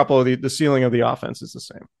 Jimmy Garoppolo, the ceiling of the offense is the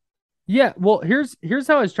same. Yeah, well, here's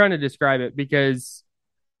how I was trying to describe it, because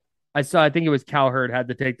I think it was Cowherd had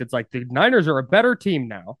the take that's like, the Niners are a better team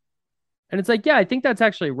now. And it's like, yeah, I think that's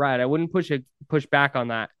actually right. I wouldn't push back on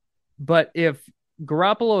that. But if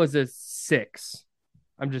Garoppolo is a 6,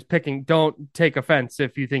 I'm just picking, don't take offense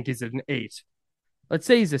if you think he's an 8. Let's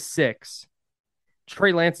say he's a 6.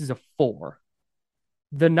 Trey Lance is a 4.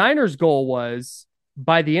 The Niners' goal was,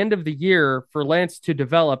 by the end of the year, for Lance to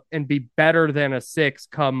develop and be better than a 6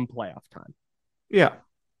 come playoff time. Yeah,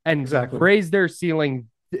 and exactly. Raise their ceiling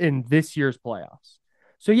in this year's playoffs.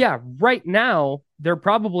 So yeah, right now they're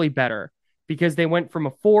probably better because they went from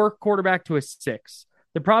a 4 quarterback to a 6.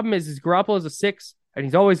 The problem is Garoppolo is a 6 and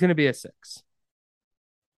he's always going to be a 6.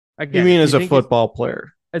 Again, you mean as a football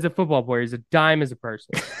player? As a football player, he's a dime as a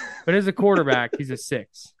person. But as a quarterback, he's a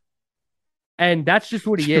 6. And that's just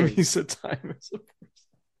what he is. He's a dime as a person.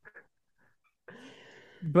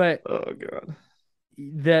 But oh god.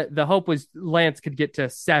 The hope was Lance could get to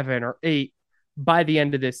 7 or 8 by the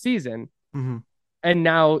end of this season. Mm-hmm. And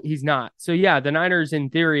now he's not. So yeah, the Niners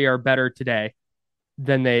in theory are better today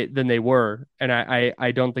than they were. And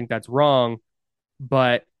I don't think that's wrong.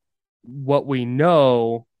 But what we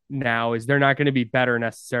know now is they're not going to be better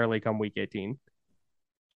necessarily come week 18.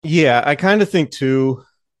 Yeah, I kind of think too,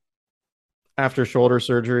 after shoulder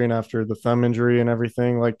surgery and after the thumb injury and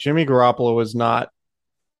everything, like Jimmy Garoppolo is not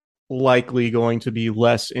likely going to be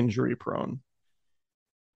less injury prone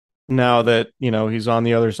now that he's on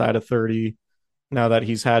the other side of 30, now that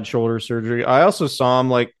he's had shoulder surgery. I also saw him,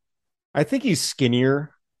 like, I think he's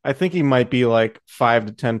skinnier. I think he might be like 5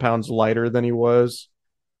 to 10 pounds lighter than he was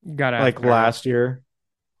like last year.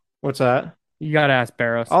 What's that? You gotta ask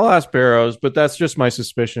Barrows. I'll ask Barrows, but that's just my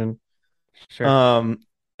suspicion. Sure.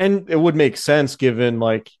 And it would make sense given,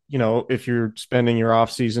 like, if you're spending your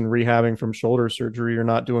off season rehabbing from shoulder surgery, you're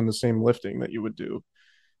not doing the same lifting that you would do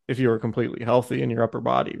if you were completely healthy in your upper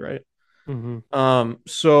body, right? Mm-hmm.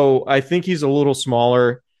 So I think he's a little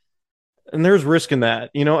smaller, and there's risk in that.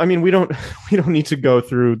 I mean, we don't need to go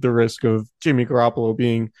through the risk of Jimmy Garoppolo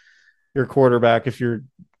being your quarterback if you're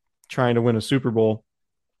trying to win a Super Bowl,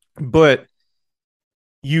 but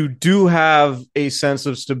you do have a sense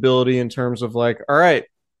of stability in terms of, like, all right,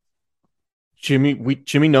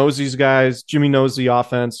 Jimmy knows these guys. Jimmy knows the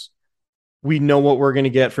offense. We know what we're going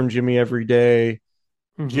to get from Jimmy every day.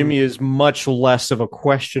 Mm-hmm. Jimmy is much less of a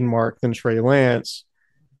question mark than Trey Lance.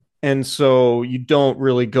 And so you don't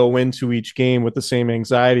really go into each game with the same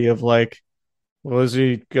anxiety of, like, Well, is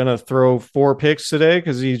he going to throw 4 picks today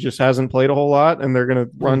because he just hasn't played a whole lot and they're going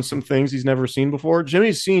to run some things he's never seen before?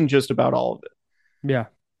 Jimmy's seen just about all of it. Yeah.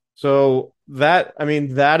 So that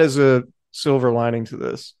is a silver lining to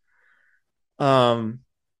this. But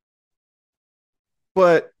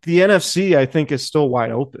the NFC, I think, is still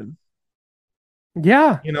wide open.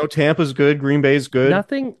 Yeah. Tampa's good. Green Bay's good.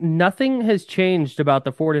 Nothing has changed about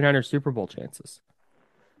the 49ers Super Bowl chances.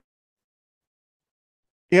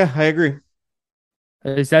 Yeah, I agree.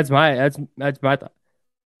 That's my thought.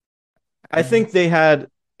 I think they had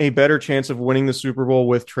a better chance of winning the Super Bowl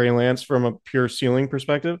with Trey Lance from a pure ceiling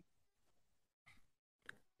perspective.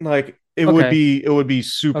 Like it would be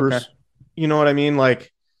super. Okay. You know what I mean?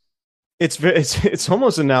 Like it's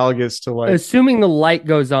almost analogous to like assuming the light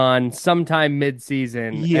goes on sometime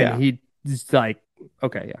mid-season. Yeah, and he's like,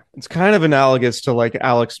 okay, yeah. It's kind of analogous to like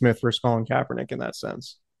Alex Smith versus Colin Kaepernick in that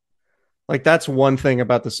sense. Like that's one thing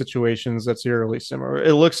about the situations that's eerily similar.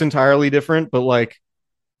 It looks entirely different, but like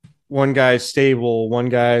one guy's stable, one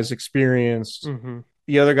guy's experienced,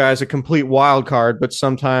 the other guy's a complete wild card, but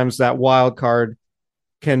sometimes that wild card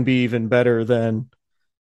can be even better than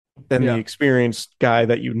the experienced guy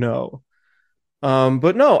that you know.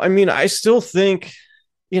 But no, I mean, I still think,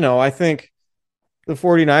 I think the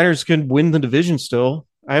 49ers can win the division still.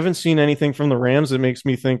 I haven't seen anything from the Rams that makes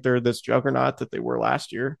me think they're this juggernaut that they were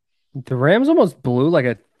last year. The Rams almost blew like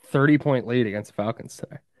a 30-point lead against the Falcons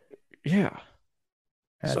today. Yeah.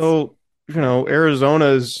 So,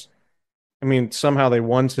 Arizona's, somehow they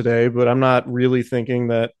won today, but I'm not really thinking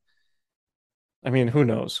that. Who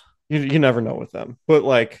knows? You never know with them. But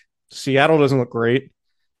like Seattle doesn't look great.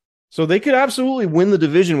 So they could absolutely win the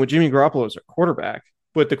division with Jimmy Garoppolo as their quarterback.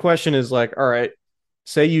 But the question is like, all right,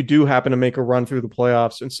 say you do happen to make a run through the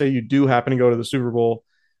playoffs and say you do happen to go to the Super Bowl.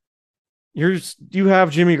 You have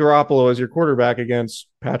Jimmy Garoppolo as your quarterback against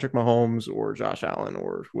Patrick Mahomes or Josh Allen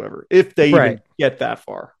or whoever, if they even get that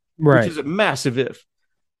far, which is a massive if.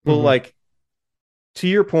 But like, to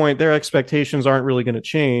your point, their expectations aren't really going to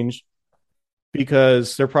change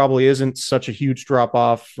because there probably isn't such a huge drop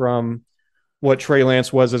off from what Trey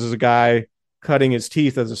Lance was as a guy cutting his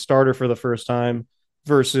teeth as a starter for the first time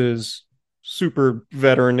versus super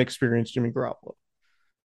veteran experienced Jimmy Garoppolo.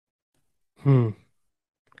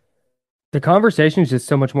 The conversation is just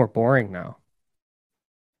so much more boring now.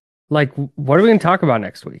 Like, what are we going to talk about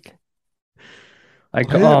next week? Like,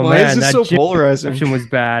 why is this so polarizing? Was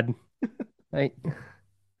bad. Like,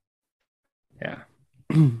 yeah,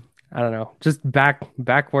 I don't know. Just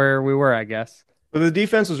back where we were, I guess. But the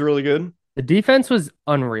defense was really good. The defense was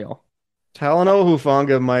unreal. Talanoa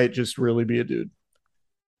Hufanga might just really be a dude.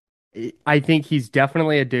 I think he's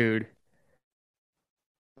definitely a dude.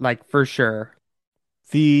 Like, for sure.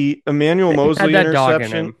 The Emmanuel Mosley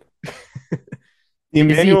interception. The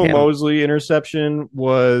Emmanuel Mosley interception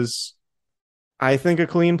was, I think, a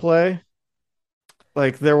clean play.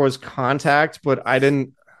 Like there was contact, but I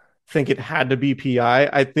didn't think it had to be PI.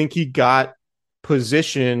 I think he got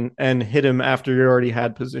position and hit him after he already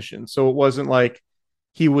had position. So it wasn't like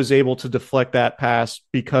he was able to deflect that pass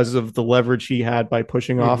because of the leverage he had by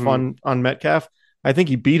pushing off on Metcalf. I think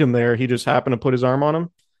he beat him there. He just happened to put his arm on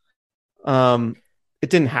him. It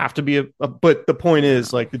didn't have to be but the point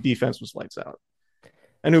is like the defense was lights out.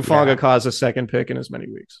 And Hufanga caused a second pick in as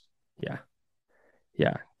many weeks. Yeah.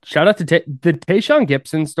 Yeah. Shout out to the Tayshaun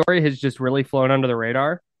Gibson story has just really flown under the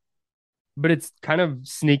radar, but it's kind of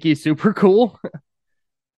sneaky, super cool.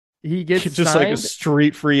 He gets just signed. Like a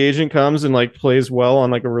street free agent comes and like plays well on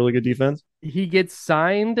like a really good defense. He gets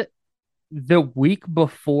signed the week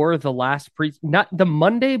before the last not the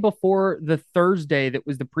Monday before the Thursday that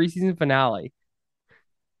was the preseason finale.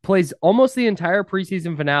 Plays almost the entire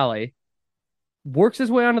preseason finale, works his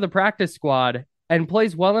way onto the practice squad, and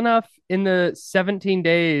plays well enough in the 17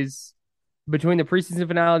 days between the preseason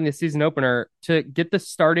finale and the season opener to get the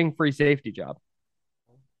starting free safety job.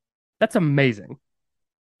 That's amazing.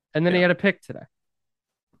 And then he had a pick today.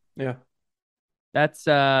 Yeah. That's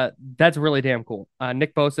really damn cool.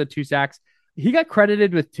 Nick Bosa, 2 sacks. He got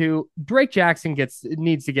credited with 2. Drake Jackson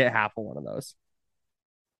needs to get half of one of those.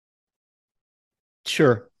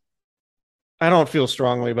 Sure. I don't feel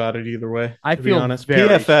strongly about it either way. I feel honest.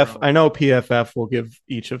 PFF. Strongly. I know PFF will give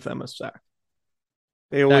each of them a sack.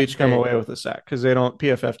 They will each come away with a sack because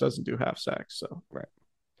PFF doesn't do half sacks. So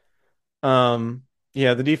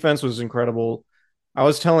yeah, the defense was incredible. I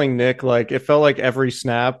was telling Nick, like, it felt like every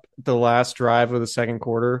snap, the last drive of the second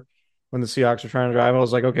quarter, when the Seahawks were trying to drive, I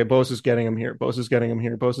was like, okay, Bosa's getting him here. Bosa's getting him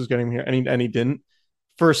here. Bosa's getting him here. And he didn't.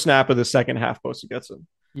 First snap of the second half, Bosa gets him.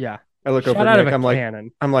 Yeah. I look over at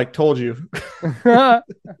Nick. I'm like, told you.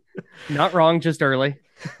 Not wrong, just early.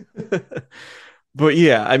 But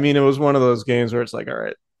yeah, I mean, it was one of those games where it's like, all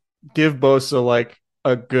right, give Bosa like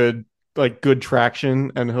a good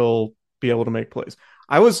traction, and he'll be able to make plays.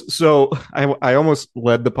 I almost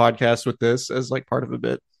led the podcast with this as like part of a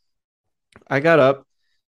bit. I got up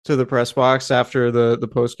to the press box after the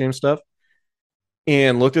post game stuff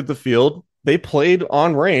and looked at the field. They played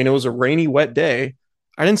on rain. It was a rainy, wet day.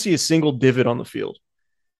 I didn't see a single divot on the field.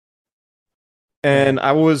 And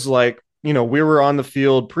I was like, we were on the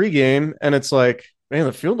field pregame, and it's like, man,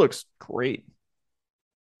 the field looks great.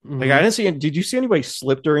 Like, I didn't see. Did you see anybody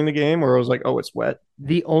slip during the game, or it was like, oh, it's wet?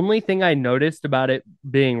 The only thing I noticed about it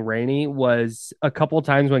being rainy was a couple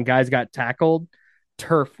times when guys got tackled,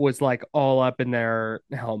 turf was like all up in their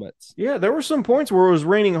helmets. Yeah, there were some points where it was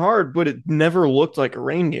raining hard, but it never looked like a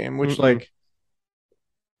rain game, which, like,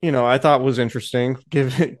 I thought was interesting,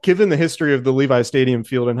 given the history of the Levi Stadium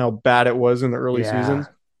field and how bad it was in the early seasons.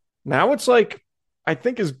 Now it's like, I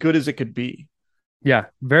think, as good as it could be. Yeah,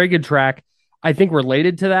 very good track. I think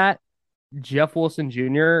related to that, Jeff Wilson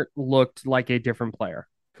Jr. looked like a different player.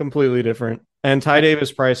 Completely different. And Ty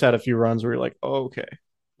Davis Price had a few runs where you're like, oh, okay.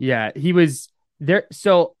 Yeah, he was there.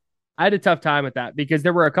 So I had a tough time with that because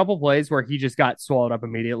there were a couple plays where he just got swallowed up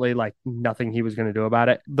immediately, like nothing he was going to do about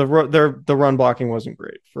it. The run blocking wasn't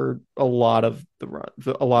great for a lot of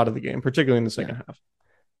the game, particularly in the second half.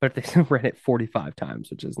 But they ran it 45 times,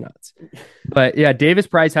 which is nuts. But yeah, Davis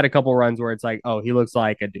Price had a couple runs where it's like, oh, he looks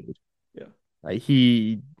like a dude. Yeah. Like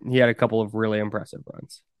he had a couple of really impressive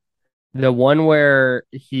runs. The one where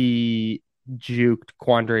he juked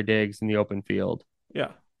Quandre Diggs in the open field,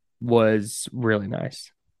 was really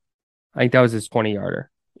nice. I think that was his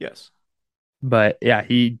 20-yarder. Yes. But yeah,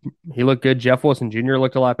 he looked good. Jeff Wilson Jr.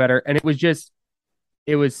 looked a lot better, and it was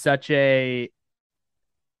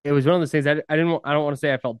one of those things I don't want to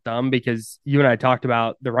say I felt dumb because you and I talked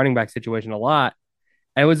about the running back situation a lot.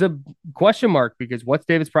 And it was a question mark because what's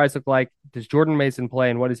Davis Price look like? Does Jordan Mason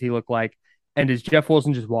play, and what does he look like? And is Jeff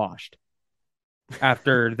Wilson just washed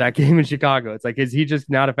after that game in Chicago? It's like, is he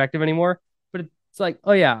just not effective anymore? But it's like,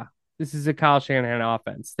 oh yeah, this is a Kyle Shanahan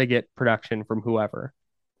offense. They get production from whoever.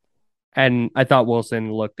 And I thought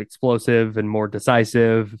Wilson looked explosive and more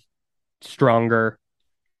decisive, stronger.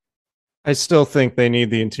 I still think they need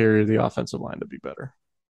the interior of the offensive line to be better.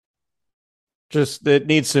 Just, it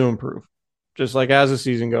needs to improve. Just like as the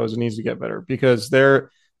season goes, it needs to get better because there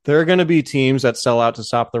are going to be teams that sell out to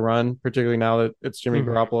stop the run, particularly now that it's Jimmy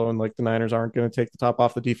Garoppolo and like the Niners aren't going to take the top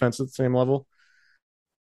off the defense at the same level.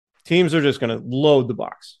 Teams are just going to load the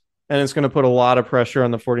box, and it's going to put a lot of pressure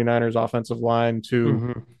on the 49ers offensive line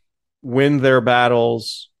to win their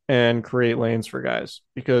battles and create lanes for guys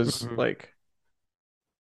because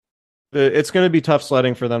it's going to be tough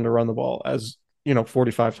sledding for them to run the ball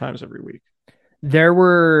 45 times every week. There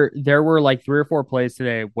were like 3 or 4 plays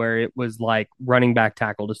today where it was like running back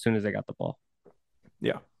tackled as soon as they got the ball.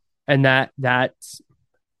 Yeah. And that's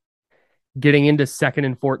getting into 2nd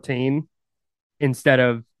and 14 instead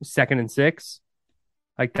of 2nd and 6.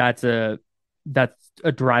 Like that's a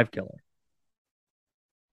drive killer.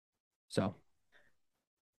 So.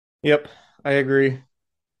 Yep, I agree.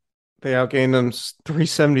 They outgained them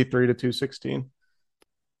 373 to 216.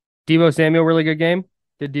 Deebo Samuel, really good game.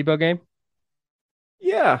 Good Deebo game.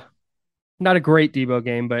 Yeah. Not a great Deebo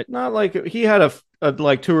game, but not like he had a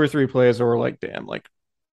like 2 or 3 plays that were like, damn, like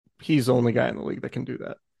he's the only guy in the league that can do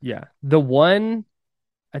that. Yeah. The one,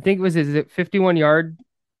 I think is it 51 yard?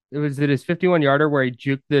 Was it his 51 yarder where he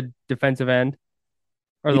juked the defensive end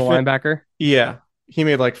or the linebacker? Yeah. He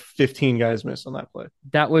made like 15 guys miss on that play.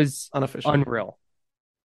 That was unofficial. Unreal.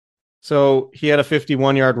 So he had a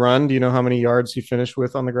 51-yard run. Do you know how many yards he finished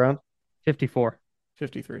with on the ground? 54.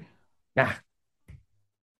 53. Yeah.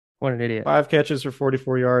 What an idiot. 5 catches for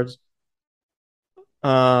 44 yards.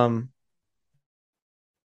 Yeah,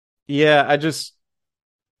 I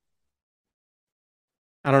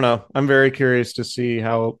don't know. I'm very curious to see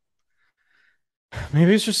how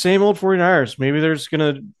maybe it's just same old 49ers. Maybe it's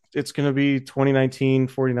gonna be 2019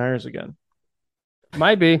 49ers again.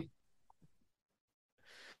 Might be.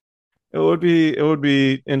 It would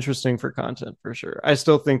be interesting for content for sure. I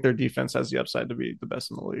still think their defense has the upside to be the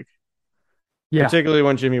best in the league. Yeah. Particularly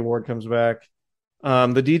when Jimmy Ward comes back.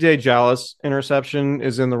 The DJ Dallas interception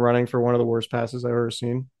is in the running for one of the worst passes I've ever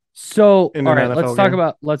seen. So, all right,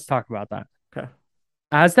 let's talk about that. Okay.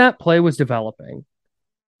 As that play was developing,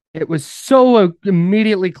 it was so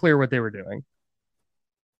immediately clear what they were doing.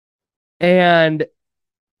 And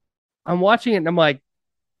I'm watching it and I'm like,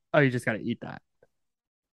 oh, you just got to eat that.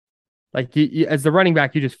 Like, as the running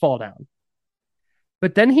back, you just fall down.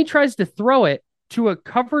 But then he tries to throw it to a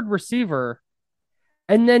covered receiver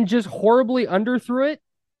and then just horribly underthrew it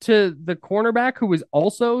to the cornerback who was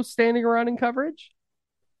also standing around in coverage?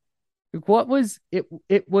 Like, what was it?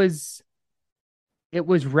 It was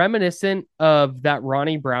reminiscent of that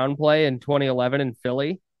Ronnie Brown play in 2011 in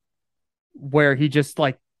Philly, where he just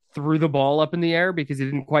like threw the ball up in the air because he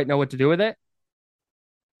didn't quite know what to do with it.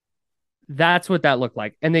 That's what that looked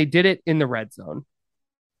like. And they did it in the red zone.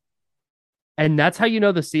 And that's how you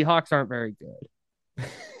know the Seahawks aren't very good.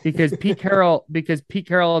 Because Pete Carroll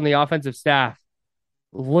and the offensive staff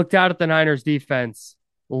looked out at the Niners defense,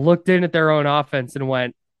 looked in at their own offense and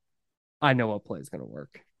went, I know what play is going to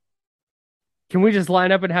work. Can we just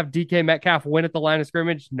line up and have DK Metcalf win at the line of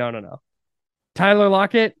scrimmage? No. Tyler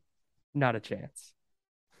Lockett, not a chance.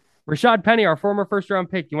 Rashad Penny, our former first-round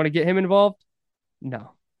pick, you want to get him involved?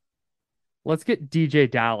 No. Let's get DJ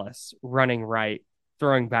Dallas running right,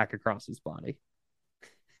 throwing back across his body.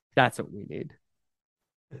 That's what we need.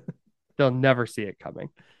 They'll never see it coming.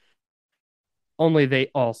 Only they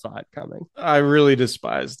all saw it coming. I really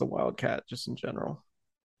despise the Wildcat just in general.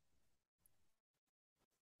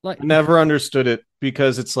 Like, never understood it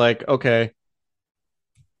because it's like, okay,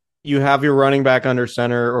 you have your running back under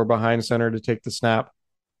center or behind center to take the snap.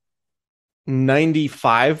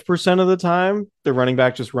 95% of the time, the running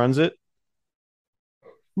back just runs it.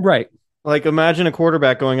 Right. Like, imagine a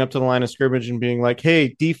quarterback going up to the line of scrimmage and being like,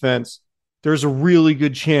 hey, defense, there's a really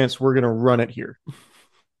good chance we're going to run it here.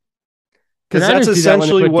 Because that's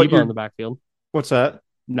essentially what you're in the backfield. What's that?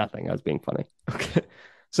 Nothing. I was being funny. Okay.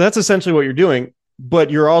 So that's essentially what you're doing.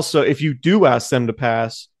 But you're also, if you do ask them to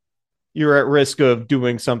pass, you're at risk of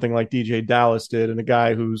doing something like DJ Dallas did, and a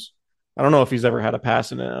guy who's, I don't know if he's ever had a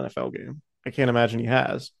pass in an NFL game. I can't imagine he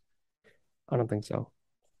has. I don't think so.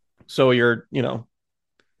 So you're,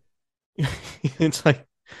 it's like,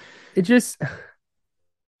 it just,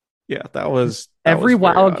 yeah, that was every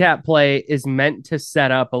was Wildcat odd. Play is meant to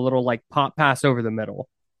set up a little like pop pass over the middle.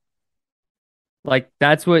 Like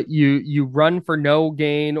that's what you run for no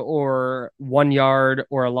gain or 1 yard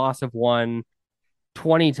or a loss of 1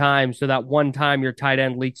 20 times. So that one time your tight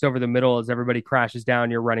end leaks over the middle as everybody crashes down,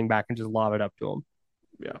 you're running back and just lob it up to them.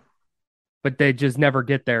 Yeah. But they just never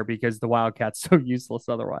get there because the Wildcat's so useless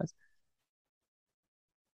otherwise.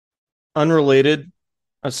 Unrelated,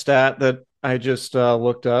 a stat that I just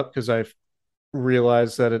looked up because I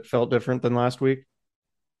realized that it felt different than last week.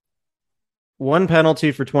 1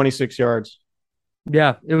 penalty for 26 yards.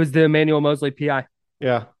 Yeah, it was the Emmanuel Mosley PI.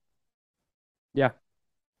 Yeah.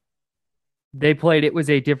 They played, it was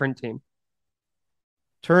a different team.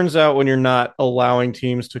 Turns out when you're not allowing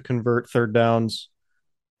teams to convert third downs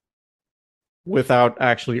without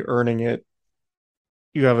actually earning it,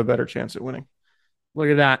 you have a better chance at winning. Look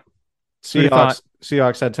at that.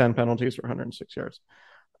 Seahawks had 10 penalties for 106 yards.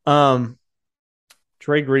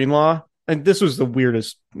 Dre Greenlaw, and this was the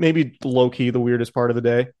weirdest, maybe low-key the weirdest part of the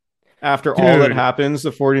day. After all that happens,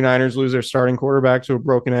 the 49ers lose their starting quarterback to a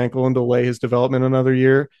broken ankle and delay his development another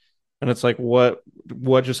year. And it's like, what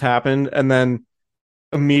just happened? And then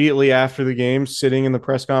immediately after the game, sitting in the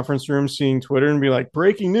press conference room, seeing Twitter and be like,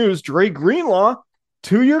 breaking news, Dre Greenlaw,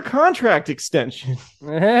 2-year contract extension.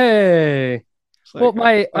 Hey. Like,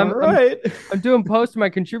 well, I'm doing post. My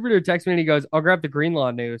contributor texts me and he goes, I'll grab the Greenlaw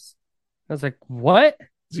news. I was like, what?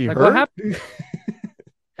 Is he like, hurt? What happened?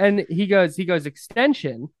 And he goes,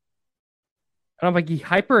 extension. And I'm like, he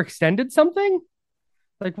hyperextended something?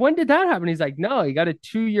 Like, when did that happen? He's like, no, he got a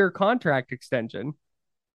 2-year contract extension.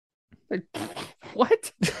 Like,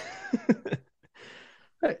 what?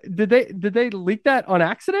 Did they leak that on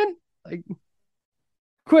accident? Like,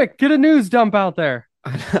 quick, get a news dump out there.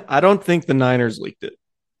 I don't think the Niners leaked it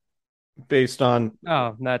based on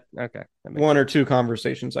okay. One or two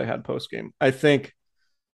conversations I had post game. It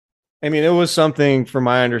was something from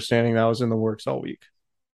my understanding that was in the works all week.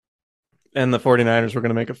 And the 49ers were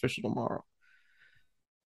going to make official tomorrow.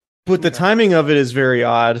 But the timing of it is very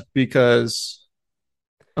odd because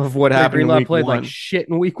of what happened in week played 1. Like shit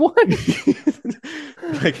in week 1.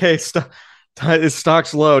 Like, hey, his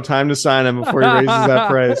stock's low. Time to sign him before he raises that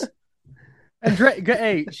price. And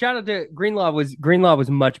hey, shout out to Greenlaw was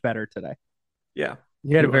much better today. Yeah.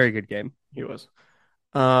 He had a very good game. He was.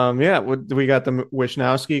 We got the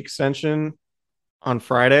Wishnowsky extension on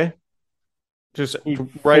Friday. Just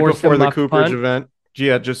right before the Cooperage event.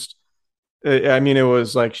 Yeah, it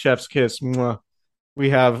was like chef's kiss. Mwah. We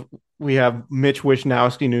have Mitch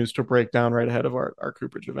Wishnowsky news to break down right ahead of our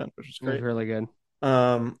Cooperage event, which is great. It was really good.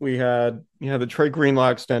 We had the Trey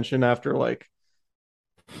Greenlaw extension after like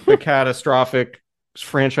the catastrophic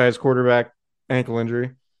franchise quarterback ankle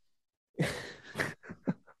injury.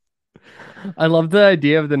 I love the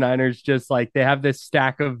idea of the Niners just like they have this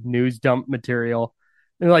stack of news dump material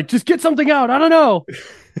They're like, just get something out. I don't know.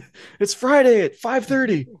 It's Friday at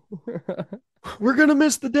 5:30. We're gonna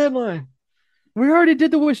miss the deadline. We already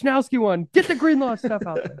did the Wisnowski one. Get the Greenlaw stuff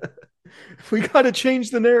out there. We got to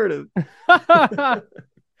change the narrative.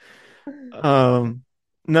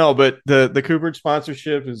 No, but the Cooperage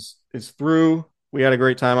sponsorship is through. We had a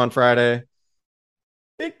great time on Friday.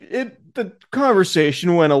 The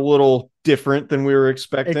conversation went a little different than we were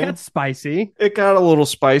expecting. It got spicy. It got a little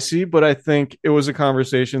spicy, but I think it was a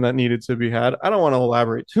conversation that needed to be had. I don't want to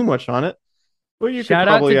elaborate too much on it, but you could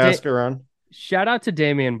probably ask around. Shout out to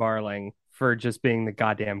Damian Barling for just being the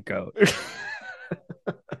goddamn GOAT.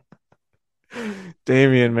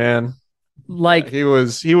 Damian, man. Like he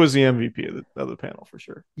was the MVP of the panel for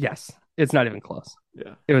sure. Yes. It's not even close.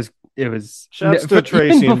 Yeah. It was shouts to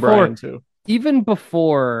Tracy and Brian too. Even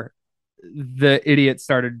before the idiot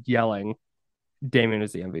started yelling, Damian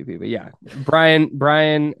was the MVP. But yeah,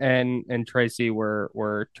 Brian and Tracy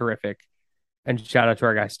were terrific. And shout out to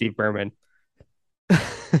our guy Steve Berman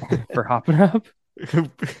for hopping up.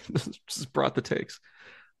 Just brought the takes.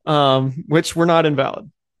 Which were not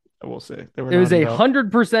invalid, I will say. It was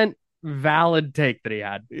 100% valid take that he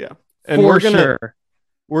had. Yeah. And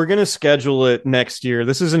we're gonna schedule it next year.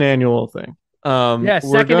 This is an annual thing.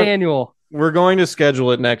 Second annual. We're going to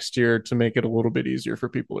schedule it next year to make it a little bit easier for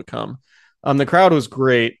people to come. The crowd was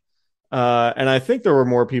great. And I think there were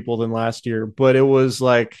more people than last year, but it was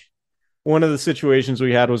like one of the situations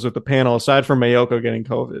we had was with the panel, aside from Mayoko getting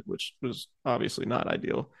COVID, which was obviously not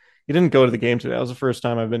ideal. He didn't go to the game today. That was the first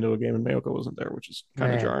time I've been to a game and Mayoko wasn't there, which is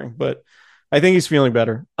kind of jarring, but I think he's feeling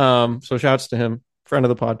better. So shouts to him, friend of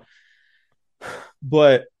the pod.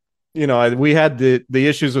 But, we had the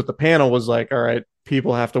issues with the panel was like, all right,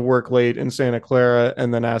 people have to work late in Santa Clara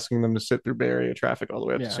and then asking them to sit through Bay Area traffic all the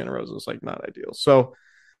way up to Santa Rosa is like not ideal. So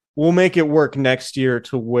we'll make it work next year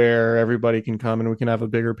to where everybody can come and we can have a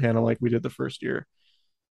bigger panel like we did the first year.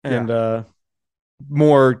 And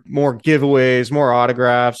more giveaways, more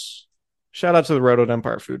autographs. Shout out to the Road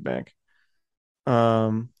Empire Food Bank.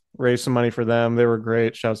 Raised some money for them. They were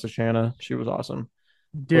great. Shouts to Shanna. She was awesome.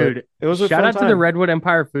 Dude, it was a shout out time. to the Redwood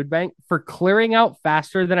Empire Food Bank for clearing out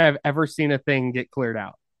faster than I've ever seen a thing get cleared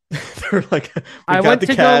out. They're like, I went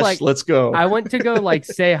to cash, let's go. I went to go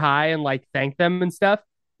say hi and thank them and stuff.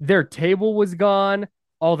 Their table was gone,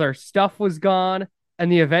 all their stuff was gone,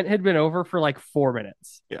 and the event had been over for 4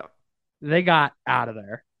 minutes. Yeah. They got out of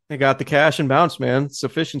there. They got the cash and bounce, man. It's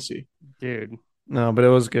efficiency. Dude. No, but it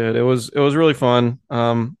was good. It was really fun.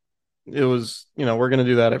 It was, we're gonna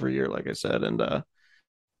do that every year, like I said.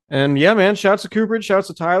 And yeah, man, shouts to Cooperage, shouts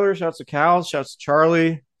to Tyler, shouts to Cal, shouts to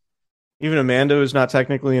Charlie. Even Amanda, who's not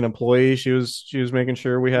technically an employee, she was making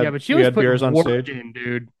sure we had beers on stage.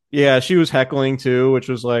 Dude. Yeah, she was heckling too, which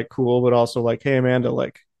was cool, but also hey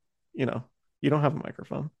Amanda, you don't have a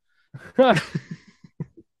microphone. No,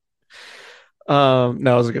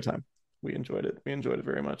 it was a good time. We enjoyed it. We enjoyed it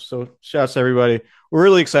very much. So shouts to everybody. We're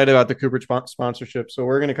really excited about the Cooperage sponsorship. So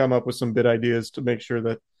we're going to come up with some bid ideas to make sure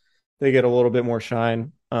that they get a little bit more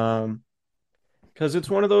shine. Because it's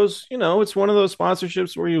one of those, it's one of those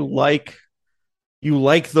sponsorships where you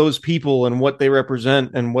like those people and what they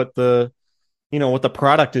represent and what the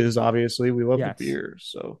product is. Obviously, we love the beer.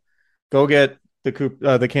 So go get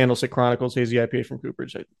the Candlestick Chronicles Hazy IPA from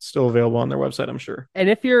Cooperage. It's still available on their website, I'm sure. And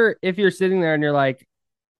if you're sitting there and you're like,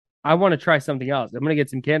 I want to try something else, I'm going to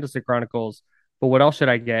get some Candlestick Chronicles, but what else should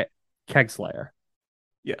I get? Keg Slayer.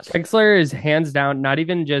 Yes. Keg Slayer is hands down, not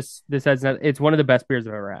even just it's one of the best beers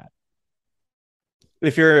I've ever had.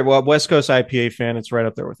 If you're a West Coast IPA fan, it's right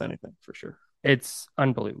up there with anything for sure. It's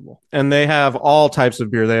unbelievable. And they have all types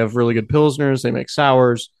of beer. They have really good Pilsners. They make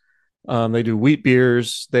sours. They do wheat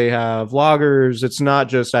beers. They have lagers. It's not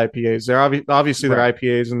just IPAs. They're obviously their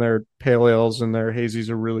IPAs and their pale ales and their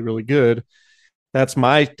hazies are really, really good. That's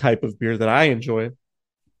my type of beer that I enjoy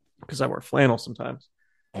because I wear flannel sometimes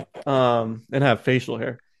and have facial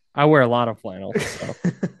hair. I wear a lot of flannel. So.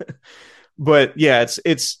 But yeah,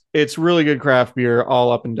 it's really good craft beer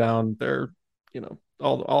all up and down their,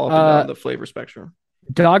 all up and down the flavor spectrum.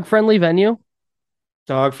 Dog friendly venue.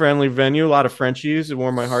 A lot of Frenchies. It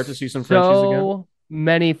warmed my heart to see some Frenchies again. So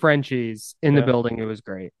many Frenchies in the building. It was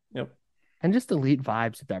great. Yep. And just elite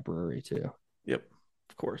vibes at that brewery too. Yep.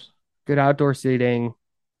 Of course. Good outdoor seating,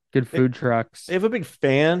 good food trucks. They have a big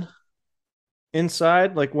fan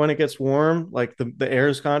inside. When it gets warm, the air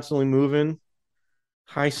is constantly moving.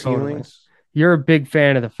 High ceilings. You're a big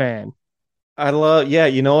fan of the fan. I love,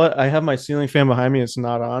 you know what? I have my ceiling fan behind me. It's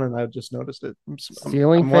not on, and I've just noticed it. I'm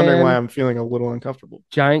wondering why I'm feeling a little uncomfortable.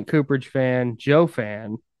 Giant Cooperage fan, Joe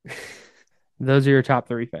fan. Those are your top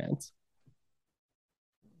 3 fans.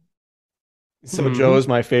 So Joe's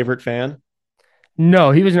my favorite fan.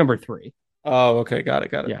 No, he was number 3. Oh, okay. Got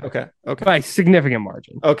it. Yeah. Okay. By significant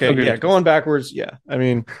margin. Okay. Yeah. Going backwards. Yeah. I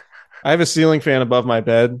mean, I have a ceiling fan above my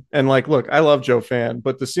bed. And like, look, I love Joe Fan,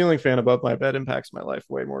 but the ceiling fan above my bed impacts my life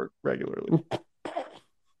way more regularly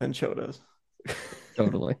than Joe does.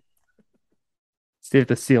 Totally. See if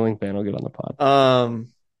the ceiling fan will get on the pod.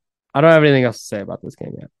 I don't have anything else to say about this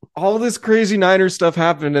game yet. All this crazy Niners stuff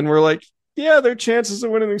happened, and we're like, yeah, their chances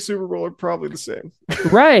of winning the Super Bowl are probably the same.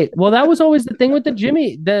 Right. Well, that was always the thing with the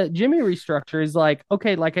Jimmy restructure is like,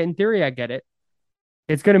 okay, like in theory, I get it.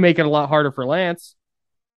 It's going to make it a lot harder for Lance,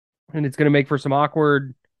 and it's going to make for some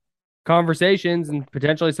awkward conversations and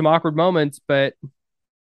potentially some awkward moments. But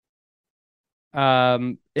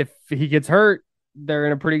if he gets hurt, they're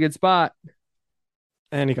in a pretty good spot.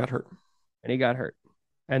 And he got hurt.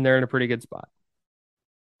 And they're in a pretty good spot.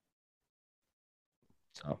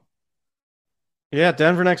 So. Yeah,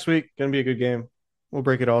 Denver next week. Gonna be a good game. We'll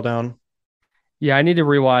break it all down. Yeah, I need to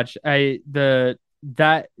rewatch.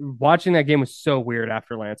 Watching that game was so weird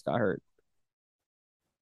after Lance got hurt.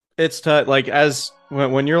 It's tough. Like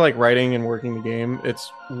when you're like writing and working the game,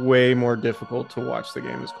 it's way more difficult to watch the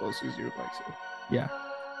game as closely as you would like to.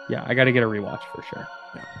 Yeah, I got to get a rewatch for sure.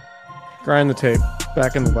 Yeah. Grind the tape.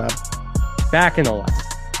 Back in the lab.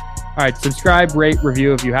 All right, subscribe, rate,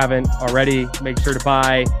 review if you haven't already. Make sure to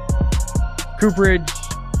buy Cooperage,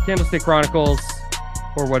 Candlestick Chronicles,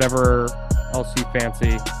 or whatever else you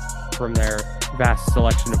fancy from their vast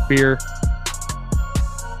selection of beer.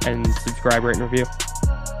 And subscribe, rate, and review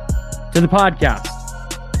to the podcast.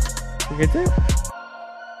 Okay, too.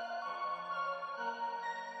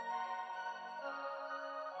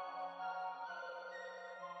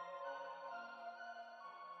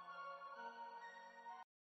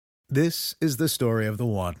 This is the story of the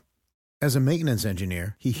one. As a maintenance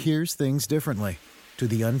engineer, he hears things differently. To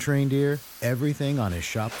the untrained ear, everything on his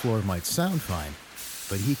shop floor might sound fine,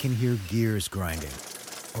 but he can hear gears grinding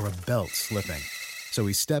or a belt slipping. So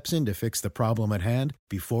he steps in to fix the problem at hand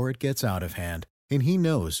before it gets out of hand. And he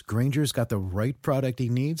knows Grainger's got the right product he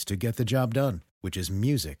needs to get the job done, which is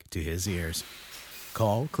music to his ears.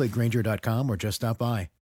 Call, click Grainger.com, or just stop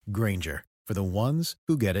by. Grainger, for the ones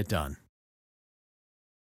who get it done.